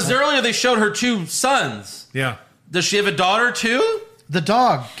 Yeah. Because earlier they showed her 2 sons. Yeah. Does she have a daughter too? The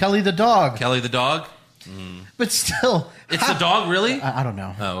dog, Kelly the dog. Kelly the dog? But still, It's the dog, really? I don't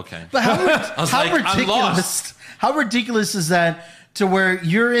know. Oh, okay. But how was like, I'm ridiculous? lost. How ridiculous is that? To where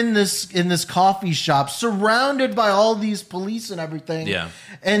you're in this coffee shop, surrounded by all these police and everything. Yeah.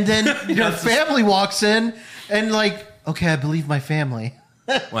 And then your family walks in, and like, okay, I believe my family.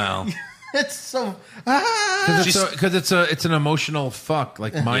 Well, It's so Because it's an emotional fuck,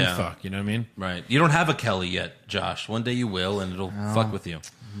 like mind Yeah. fuck. You know what I mean? right. You don't have a Kelly yet, Josh. One day you will, and it'll fuck with you.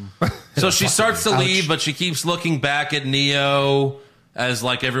 So she starts to leave, but she keeps looking back at Neo as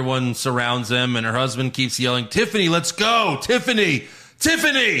like everyone surrounds him, and her husband keeps yelling, Tiffany, let's go! Tiffany!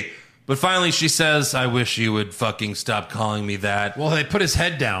 Tiffany! But finally she says, I wish you would fucking stop calling me that. Well, they put his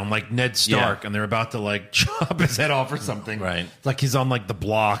head down like Ned Stark, Yeah. and they're about to like chop his head off or something. Right. It's like he's on like the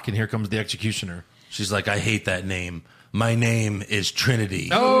block, and here comes the executioner. She's like, I hate that name. My name is Trinity.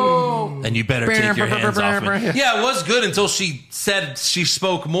 Oh, And you better take your hands off me. Yeah, it was good until she said she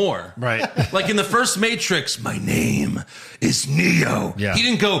spoke more. right. Like in the first Matrix, my name is Neo. Yeah. He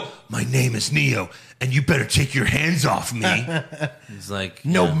didn't go, my name is Neo, and you better take your hands off me. He's like,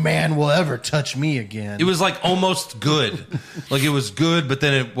 no yeah. man will ever touch me again. It was like almost good. Like it was good, but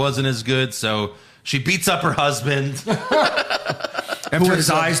then it wasn't as good. So she beats up her husband. After his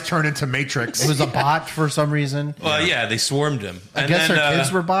eyes turn into Matrix. It was a bot for some reason. Well, yeah, they swarmed him. I guess her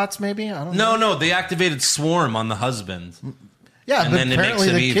kids were bots, maybe. I don't know. No, they activated Swarm on the husband. Yeah, and but then it apparently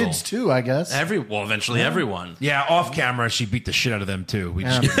makes the them evil. kids too. I guess. Eventually everyone. Yeah, off camera, she beat the shit out of them too. We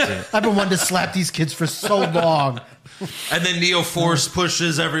just didn't see it. I've been wanting to slap these kids for so long. And then Neo Force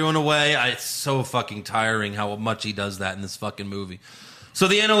pushes everyone away. It's so fucking tiring how much he does that in this fucking movie. So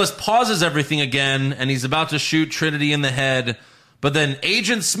the analyst pauses everything again, and he's about to shoot Trinity in the head. But then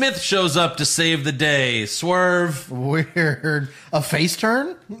Agent Smith shows up to save the day. Swerve. Weird. A face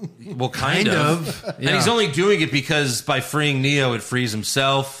turn? Well, kind of. And he's only doing it because by freeing Neo, it frees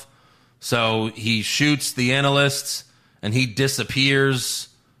himself. So he shoots the analyst, and he disappears.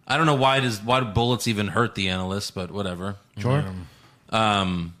 I don't know why do bullets even hurt the analyst, but whatever. Sure.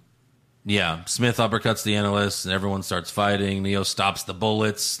 Yeah, Smith uppercuts the analyst, and everyone starts fighting. Neo stops the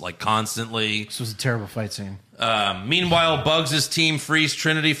bullets, like, constantly. This was a terrible fight scene. Meanwhile, Bugs' team frees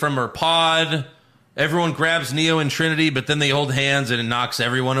Trinity from her pod. Everyone grabs Neo and Trinity, but then they hold hands, and it knocks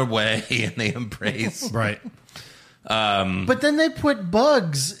everyone away, and they embrace. Right. But then they put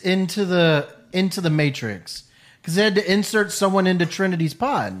Bugs into the Matrix because they had to insert someone into Trinity's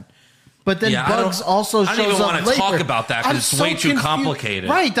pod. But then Yeah, Bugs also shows up I don't even want to later. talk about that I'm because it's so way too confused. complicated.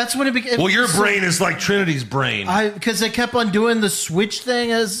 Right, that's when it became. Well, your brain is like Trinity's brain. Because they kept on doing the switch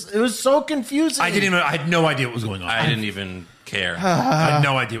thing. As it was so confusing. I had no idea what was going on. I didn't even care. I had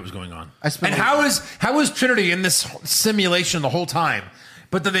no idea what was going on. I spent And how is Trinity in this simulation the whole time?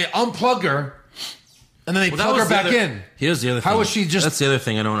 But then they unplug her, and then they plug her back in. Here's the other thing. How is she just? That's the other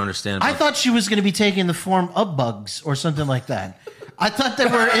thing I don't understand. I about- thought she was going to be taking the form of Bugs or something like that. I thought they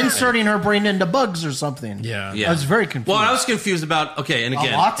were inserting her brain into Bugs or something. Yeah. Yeah. I was very confused. Well, I was confused about, okay, and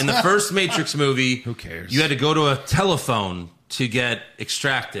again, lot? in the first Matrix movie, Who cares? you had to go to a telephone to get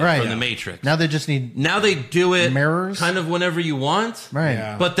extracted Right. from the Yeah. Matrix. Now they just need Now they do it Mirrors? kind of whenever you want. right.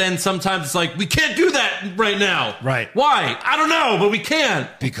 Yeah. But then sometimes it's like, we can't do that right now. Right. Why? I don't know, but we can't.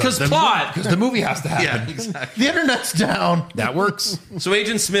 Because plot. Because the movie has to happen. Yeah, exactly. The internet's down. That works. So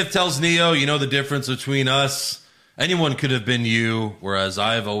Agent Smith tells Neo, you know the difference between us? Anyone could have been you, whereas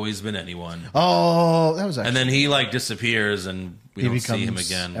I've always been anyone. Oh, that was actually. And then he like disappears, and we he don't becomes see him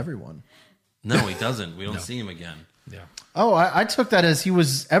again. everyone. No, he doesn't. We don't see him again. Yeah. Oh, I took that as he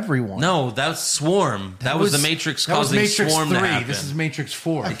was everyone. No, that's Swarm. That was the Matrix That was causing Matrix Swarm 3. to happen. This is Matrix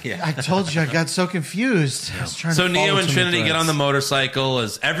 4. Yeah. I told you I got so confused. I was trying So to Neo follow and too many Trinity get on the threads. motorcycle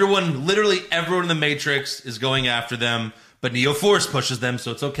as literally everyone in the Matrix is going after them, but Neo Force pushes them,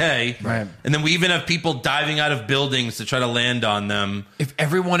 so it's okay. Right. And then we even have people diving out of buildings to try to land on them. If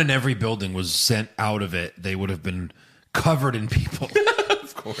everyone in every building was sent out of it, they would have been covered in people.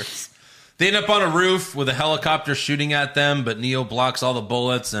 Of course. They end up on a roof with a helicopter shooting at them, but Neo blocks all the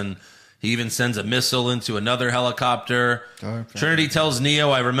bullets, and he even sends a missile into another helicopter. Okay. Trinity tells Neo,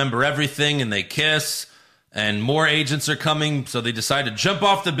 I remember everything, and they kiss. And more agents are coming, so they decide to jump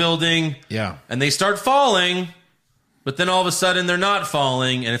off the building. Yeah. And they start falling. But then all of a sudden they're not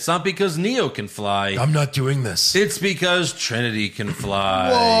falling, and it's not because Neo can fly. I'm not doing this. It's because Trinity can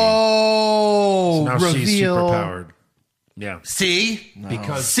fly. Whoa! Now reveal. she's superpowered. Yeah. See?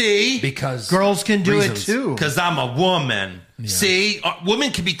 Because Because Girls can do reasons. it too. Because I'm a woman. See?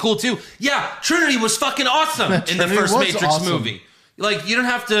 Women can be cool too. Yeah, Trinity was fucking awesome in the Trinity first was Matrix awesome. movie. Like, you don't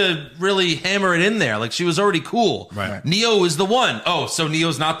have to really hammer it in there. Like, she was already cool. Right. Neo is the one. Oh, so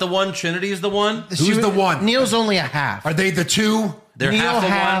Neo's not the one? Trinity is the one? Who's the one? Neo's only a half. Are they the two? They're Neo half a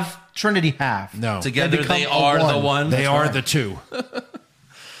half, one? Trinity half. No. Together become they a are the one. one? They are the two.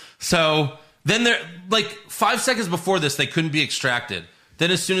 So then they're like 5 seconds before this, they couldn't be extracted. Then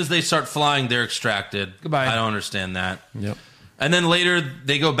as soon as they start flying, they're extracted. Goodbye. I don't understand that. Yep. And then later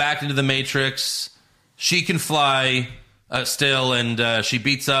they go back into the Matrix. She can fly still, and she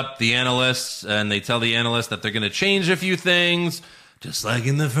beats up the analysts, and they tell the analysts that they're going to change a few things, just like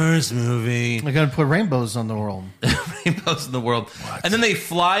in the first movie. They're going to put rainbows on the world. Rainbows in the world. And then they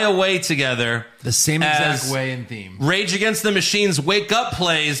fly away together. The same exact as way and theme. Rage Against the Machine's Wake Up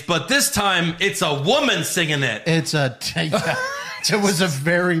plays, but this time it's a woman singing it. It's it was a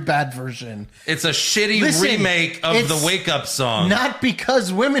very bad version. It's a shitty Listen, remake of it's the Wake Up song. Not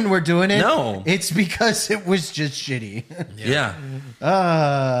because women were doing it. No. It's because it was just shitty. Yeah.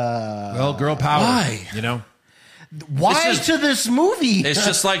 Well, girl power. Why? You know? Why It's just- to this movie? It's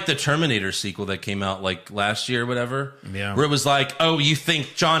just like the Terminator sequel that came out like last year or whatever. Yeah. Where it was like, oh, you think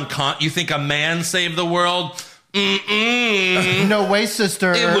you think a man saved the world? No way,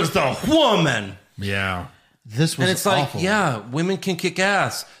 sister. It was the woman. Yeah. This was And it's like, awful. yeah, women can kick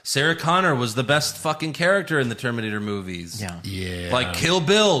ass. Sarah Connor was the best fucking character in the Terminator movies. Yeah. Yeah. Like Kill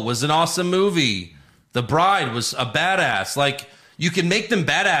Bill was an awesome movie. The Bride was a badass. Like, you can make them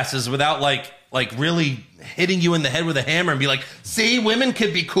badasses without like really hitting you in the head with a hammer and be like, see, women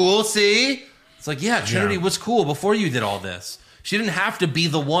could be cool, see? It's like, yeah, Trinity was cool before you did all this. She didn't have to be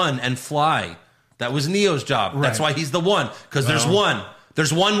the one and fly. That was Neo's job. That's why he's the one. Because there's one.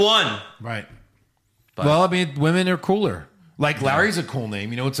 There's one. Right. Well, I mean, women are cooler. Like Larry's a cool name.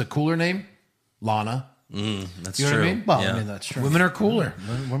 You know what's a cooler name? Lana. That's You know true. what I mean? Well, Yeah. I mean, that's true. Women are cooler.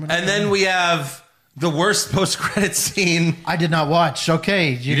 And then we have the worst post-credit scene. I did not watch.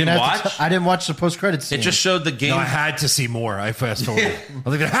 Okay. You didn't watch? I didn't watch the post-credits scene. It just showed the game. No, I had to see more. I fast forwarded. I was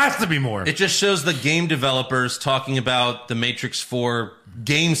like, there has to be more. It just shows the game developers talking about the Matrix 4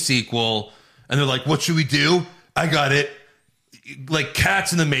 game sequel, and they're like, what should we do? I got it. Like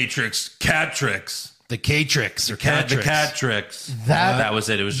cats in the Matrix, cat tricks. The K-Tricks or Cat The Tricks. cat tricks. That- that was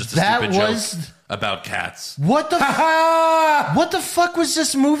it. It was just a that stupid was- joke about cats. What the what the fuck was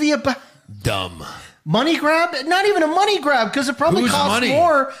this movie about? Dumb. Money grab? Not even a money grab because it probably Whose cost money?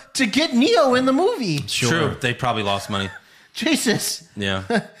 more to get Neo in the movie. True. They probably lost money. Jesus. Yeah.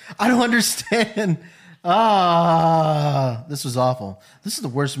 I don't understand. This was awful. This is the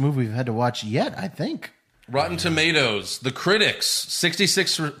worst movie we've had to watch yet, I think. Rotten Tomatoes, the critics,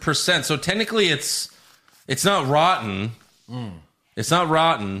 66%. So technically it's not rotten. It's not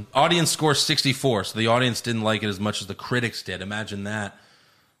rotten. Audience score 64. So the audience didn't like it as much as the critics did. Imagine that.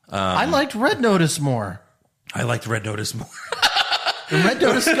 I liked Red Notice more. I liked Red Notice more. And Red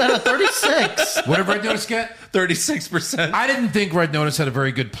Notice got a 36. What did Red Notice get? 36%. I didn't think Red Notice had a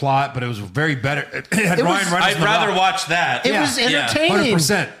very good plot, but it was very better. It had It was- Ryan Reynolds. I'd rather watch that. It was entertaining.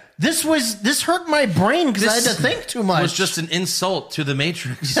 100%. This hurt my brain because I had to think too much. It was just an insult to the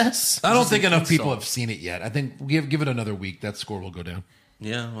Matrix. yes. I don't think an enough people insult. have seen it yet. I think give it another week. That score will go down.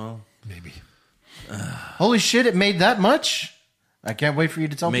 Yeah, well, Maybe. Holy shit! It made that much. I can't wait for you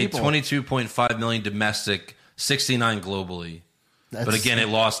to tell made people. 22.5 million domestic, 69 globally. But again, it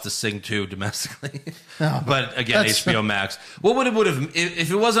lost to Sing 2 domestically. But again, that's- HBO Max. What would have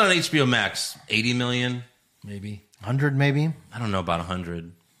if it wasn't on HBO Max? 80 million? Maybe. 100 maybe. I don't know about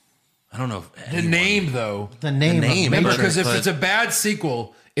 100. I don't know. If The anyone- name, though. The name. The name, of Remember, but- because if but- it's a bad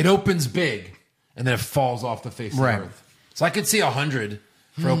sequel, it opens big, and then it falls off the face Right. of the earth. So I could see 100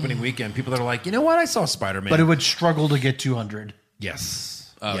 for opening weekend. People that are like, you know what? I saw Spider-Man. But it would struggle to get 200.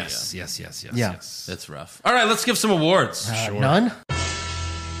 Yes. Oh, yes. Yes. Yes. Yes. Yeah. Yes. That's rough. All right, let's give some awards. None.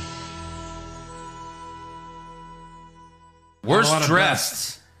 Worst lot of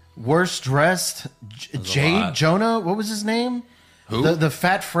dressed. Worst dressed. a Jay lot. Jonah. What was his name? Who? The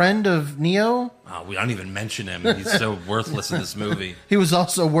fat friend of Neo. Oh, we don't even mention him. He's so worthless in this movie. He was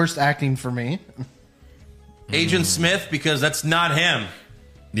also worst acting for me. Agent Smith, because that's not him.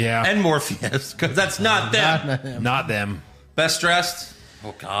 Yeah. And Morpheus, because that's not them. Not them. Best dressed?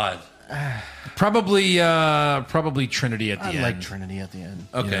 Oh, God. Probably Trinity at the I end. like Trinity at the end.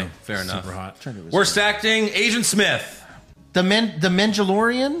 Okay, You know, fair enough. Super hot. Trinity was Worst acting? Agent Smith. The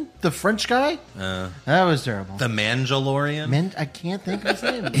Mandalorian, the French guy. That was terrible. The Mandalorian. I can't think of his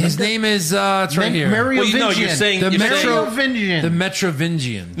name. His name is it's right here. Merovingian. Well, you're saying The you're saying- Merovingian. The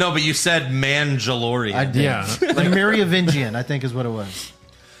Metrovingian. No, but you said Mandalorian. I did. Yeah. The Merovingian, I think is what it was.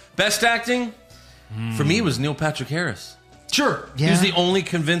 Best acting for me was Neil Patrick Harris. Sure. He was the only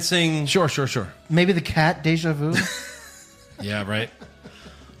convincing. Sure. Maybe the cat, Deja Vu. Yeah, right.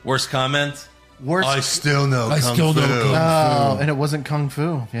 Worst comment. Worst. still know. I still know Kung Oh, and it wasn't Kung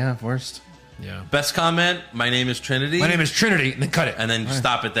Fu. Yeah, worst. Yeah. Best comment. My name is Trinity. My name is Trinity, and then cut it. And then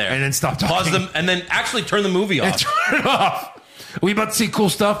stop it there. And then stop Pause talking. them, and then actually turn the movie And off. turn it off. We about to see cool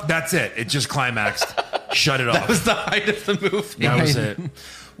stuff. That's it. It just climaxed. Shut it off. That was the height of the movie. That was it.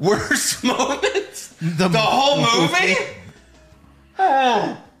 Worst moment. The whole movie.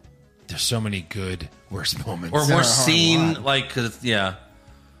 There's so many good worst moments. Or There are worst a scene, lot. like, 'cause, yeah.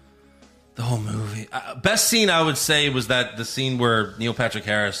 The whole movie. Best scene, I would say, was that the scene where Neil Patrick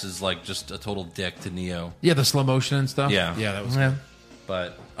Harris is like just a total dick to Neo. Yeah, the slow motion and stuff. Yeah. Yeah, that was Yeah.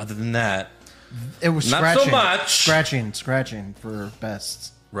 But other than that, It was Not scratching. so much. Scratching for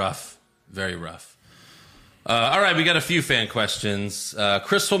best. rough. Very rough. All right, we got a few fan questions.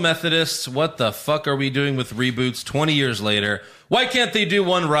 Crystal Methodists, what the fuck are we doing with reboots 20 years later? Why can't they do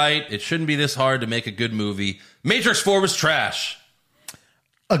one right? It shouldn't be this hard to make a good movie. Matrix 4 was trash.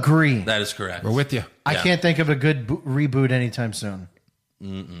 Agree. That is correct. We're with you. I Yeah. can't think of a good reboot anytime soon.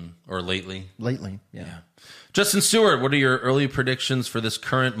 Or lately. Lately, yeah. Justin Stewart, what are your early predictions for this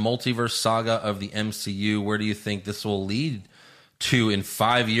current multiverse saga of the MCU? Where do you think this will lead to in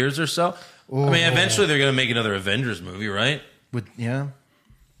 5 years or so? I mean, eventually they're going to make another Avengers movie, right? Yeah.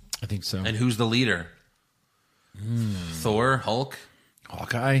 I think so. And who's the leader? Thor, Hulk,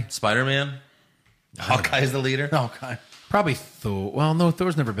 Hawkeye. Spider-Man? Hawkeye is the leader? Okay. Probably Thor. Well, no,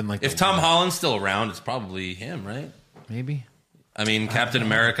 Thor's never been like If the Tom lead. Holland's still around, it's probably him, right? Maybe. I mean, Captain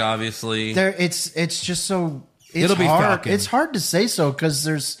America, obviously. It's just so it's It'll be hard. Falcon. It's hard to say so because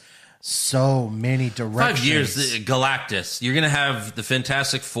there's so many directions. 5 years, Galactus. You're going to have the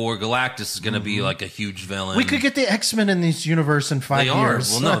Fantastic Four. Galactus is going to be like a huge villain. We could get the X-Men in this universe in 5 They are.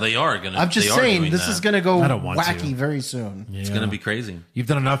 years. Well, no, they are going to. I'm just saying this is going to go I don't want wacky to. very soon. It's going to be crazy. You've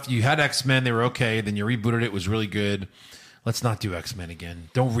done enough. You had X-Men. They were okay. Then you rebooted it. It was really good. Let's not do X-Men again.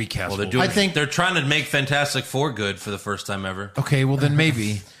 Don't recast. Well, they're Wolverine. doing. I think- they're trying to make Fantastic Four good for the first time ever. Okay, well then maybe.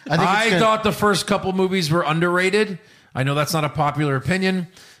 I think it's I gonna- thought the first couple movies were underrated. I know that's not a popular opinion.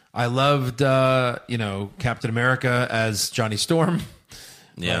 I loved, Captain America as Johnny Storm.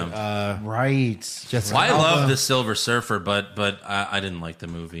 Yeah. Right. Jessica Well, I Alba. love the Silver Surfer, but I didn't like the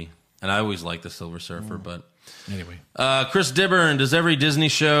movie, and I always liked the Silver Surfer. But Anyway, Chris Dibburn, does every Disney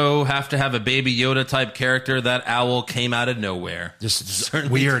show have to have a Baby Yoda type character? That owl came out of nowhere. just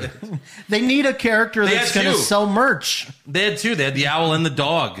Certainly weird. They need a character They that's had going to two. sell merch. They had two. They had the owl and the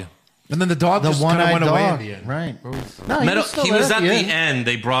dog. And then the dog The just kind of one-eyed went away dog. at the end. Right. No, He was at the end.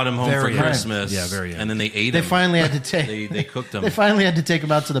 They brought him home Very for end. Christmas. Yeah, very end. And then they ate They him. finally had to take. They cooked him. They finally had to take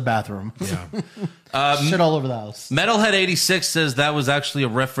him out to the bathroom. Yeah. Shit all over the house. Metalhead86 says that was actually a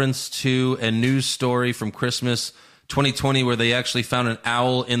reference to a news story from Christmas 2020 where they actually found an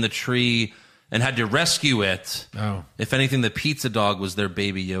owl in the tree and had to rescue it. Oh, If anything, the pizza dog was their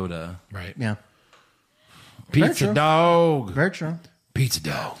Baby Yoda. right. Yeah. Very Pizza true. dog. Very true. Pizza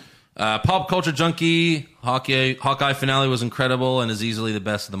dog. Pop Culture Junkie, Hawkeye finale was incredible and is easily the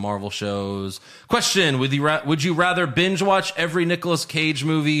best of the Marvel shows. Question, would you rather binge watch every Nicolas Cage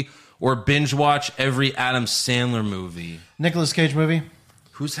movie or binge watch every Adam Sandler movie? Nicolas Cage movie.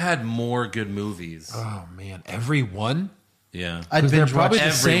 Who's had more good movies? Oh man, every one. Yeah. I'd 'Cause they're binge watch probably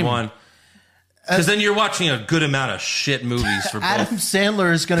the same. Everyone. Because then you're watching a good amount of shit movies for Adam both.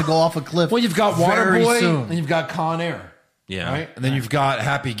 Sandler is going to go off a cliff. Well, you've got very Waterboy, soon. and you've got Con Air. Yeah. Right? And then you've got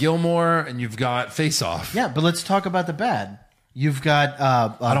Happy Gilmore, and you've got Face Off. Yeah, but let's talk about the bad. You've got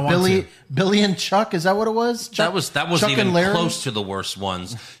don't want Billy and Chuck. Is that what it was? That wasn't Chuck even and Larry? close to the worst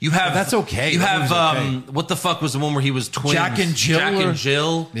ones. You have That's okay. You That have movie's okay. what the fuck was the one where he was twins? Jack and Jill Jack or- and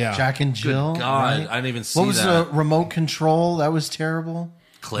Jill. Yeah. Jack and Jill. God, right? I didn't even see What was that. the remote control? That was terrible.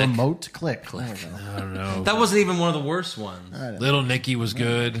 Click. Remote click. There we go. I don't know. That wasn't even one of the worst ones. Little Nicky was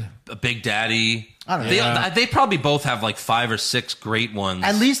good. Big Daddy. I don't know. They, Yeah. they probably both have like 5 or 6 great ones.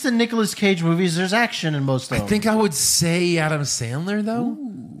 At least in Nicolas Cage movies, there's action in most of I them. think I would say Adam Sandler though,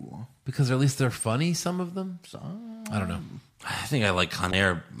 because at least they're funny. Some of them. I don't know. I think I like Con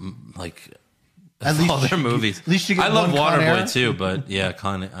Air, like At least all their you- movies. at least you get I love one Con Air. Waterboy too, but yeah,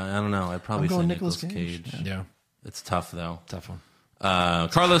 I don't know. I'd probably I'm say going Nicolas Nicolas Cage. Cage. Yeah, It's tough though. tough one.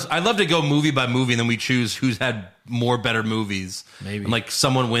 Carlos, I'd love to go movie by movie, and then we choose who's had more better movies. Maybe. And, like,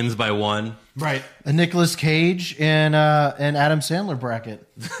 someone wins by one. Right. A Nicolas Cage and Adam Sandler bracket.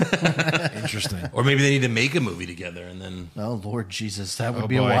 Interesting. Or maybe they need to make a movie together, and then... Oh, Lord Jesus. That would Oh,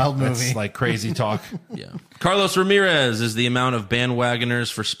 be boy. a wild movie. That's like crazy talk. Yeah. Carlos Ramirez is the amount of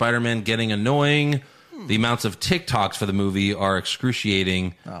bandwagoners for Spider-Man getting annoying. The amounts of TikToks for the movie are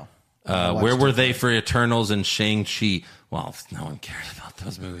excruciating. Oh. Where were they for Eternals and Shang-Chi? Well, no one cared about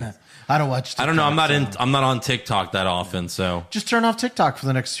those movies. I don't watch TikTok. I don't know. I'm not on TikTok that often, so... Just turn off TikTok for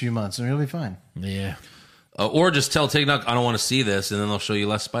the next few months and you'll be fine. Yeah. Or just tell TikTok, I don't want to see this, and then they'll show you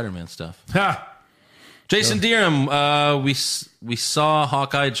less Spider-Man stuff. Ha! Jason Deerham, we saw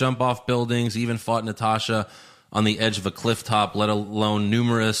Hawkeye jump off buildings, even fought Natasha on the edge of a cliff top, let alone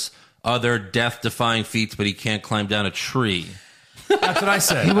numerous other death-defying feats, but he can't climb down a tree. That's what I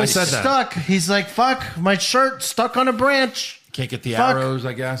said. He was I said that. stuck. He's like, fuck, my shirt stuck on a branch. Can't get the Fuck. arrows,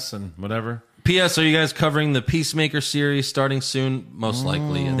 I guess, and whatever. P.S. Are you guys covering the Peacemaker series starting soon? Most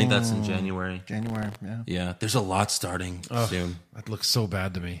likely. I think that's in January. January, yeah. Yeah, there's a lot starting soon. That looks so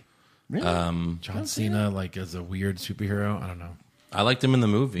bad to me. Really? John Cena, like, as a weird superhero. I don't know. I liked him in the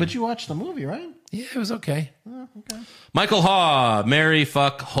movie. But you watched the movie, right? Yeah, it was okay. Michael Haw, marry,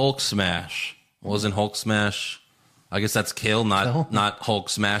 fuck, Hulk smash. Wasn't Hulk smash? I guess that's kill, not Hulk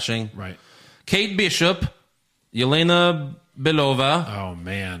smashing. Right. Kate Bishop, Yelena Belova, Oh,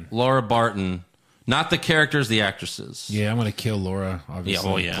 man. Laura Barton. Not the characters, the actresses. Yeah, I'm going to kill Laura,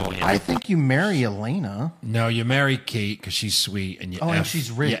 obviously. Yeah. I think you marry Elena. No, you marry Kate because she's sweet, and you Oh, F, and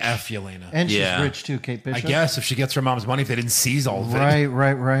she's rich. You F Yelena. And she's Yeah. rich too, Kate I Bishop. guess if she gets her mom's money, if they didn't seize all of it.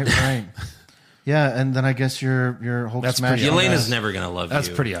 Right. Yeah, and then I guess your Hulk That's smash. pretty- Yelena's never going to love That's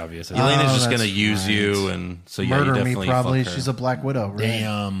you. pretty obvious. Yelena's just going to that's use right. you, and so yeah, you Murder me, definitely probably. fuck her. She's a Black Widow, right?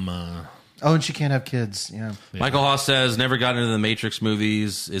 Damn. Oh, and she can't have kids. Yeah. Michael Haas says, never got into the Matrix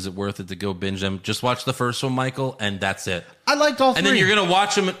movies. Is it worth it to go binge them? Just watch the first one, Michael, and that's it. I liked all three. And then you're going to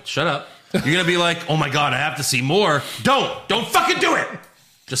watch them. Shut up. You're going to be like, oh my God, I have to see more. Don't fucking do it.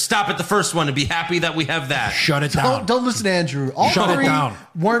 Just stop at the first one and be happy that we have that. Shut it down. Don't listen to Andrew. All Shut it three down.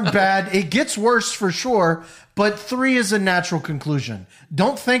 weren't bad. It gets worse for sure, but 3 is a natural conclusion.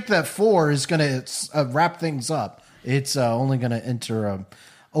 Don't think that 4 is going to wrap things up. It's only going to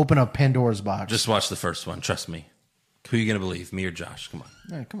open up Pandora's box. Just watch the first one. Trust me. Who are you going to believe? Me or Josh? Come on.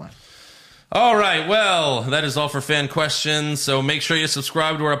 Yeah, come on. All right. Well, that is all for fan questions. So make sure you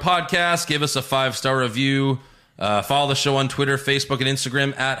subscribe to our podcast. Give us a 5-star review. Follow the show on Twitter, Facebook, and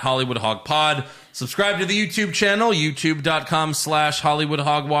Instagram at Hollywood Hog Pod. Subscribe to the YouTube channel, youtube.com/Hollywood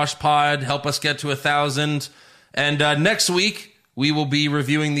Hogwash Pod. Help us get to 1,000. And next week, we will be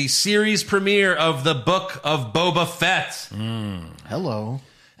reviewing the series premiere of the Book of Boba Fett. Hello.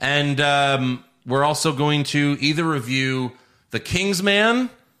 And we're also going to either review The Kingsman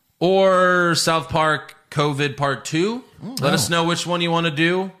or South Park COVID Part 2. Let us know which one you want to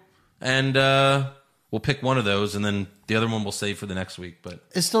do. And we'll pick one of those, and then the other one we'll save for the next week. But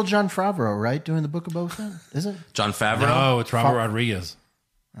It's still John Favreau, right? Doing the Book of Boba Fett? Is it? John Favreau? No, it's Robert Rodriguez.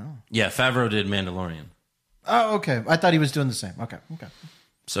 Yeah, Favreau did Mandalorian. Oh, okay. I thought he was doing the same. Okay.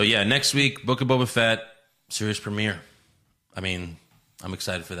 So yeah, next week, Book of Boba Fett, series premiere. I mean, I'm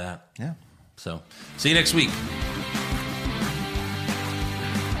excited for that. Yeah. So see you next week.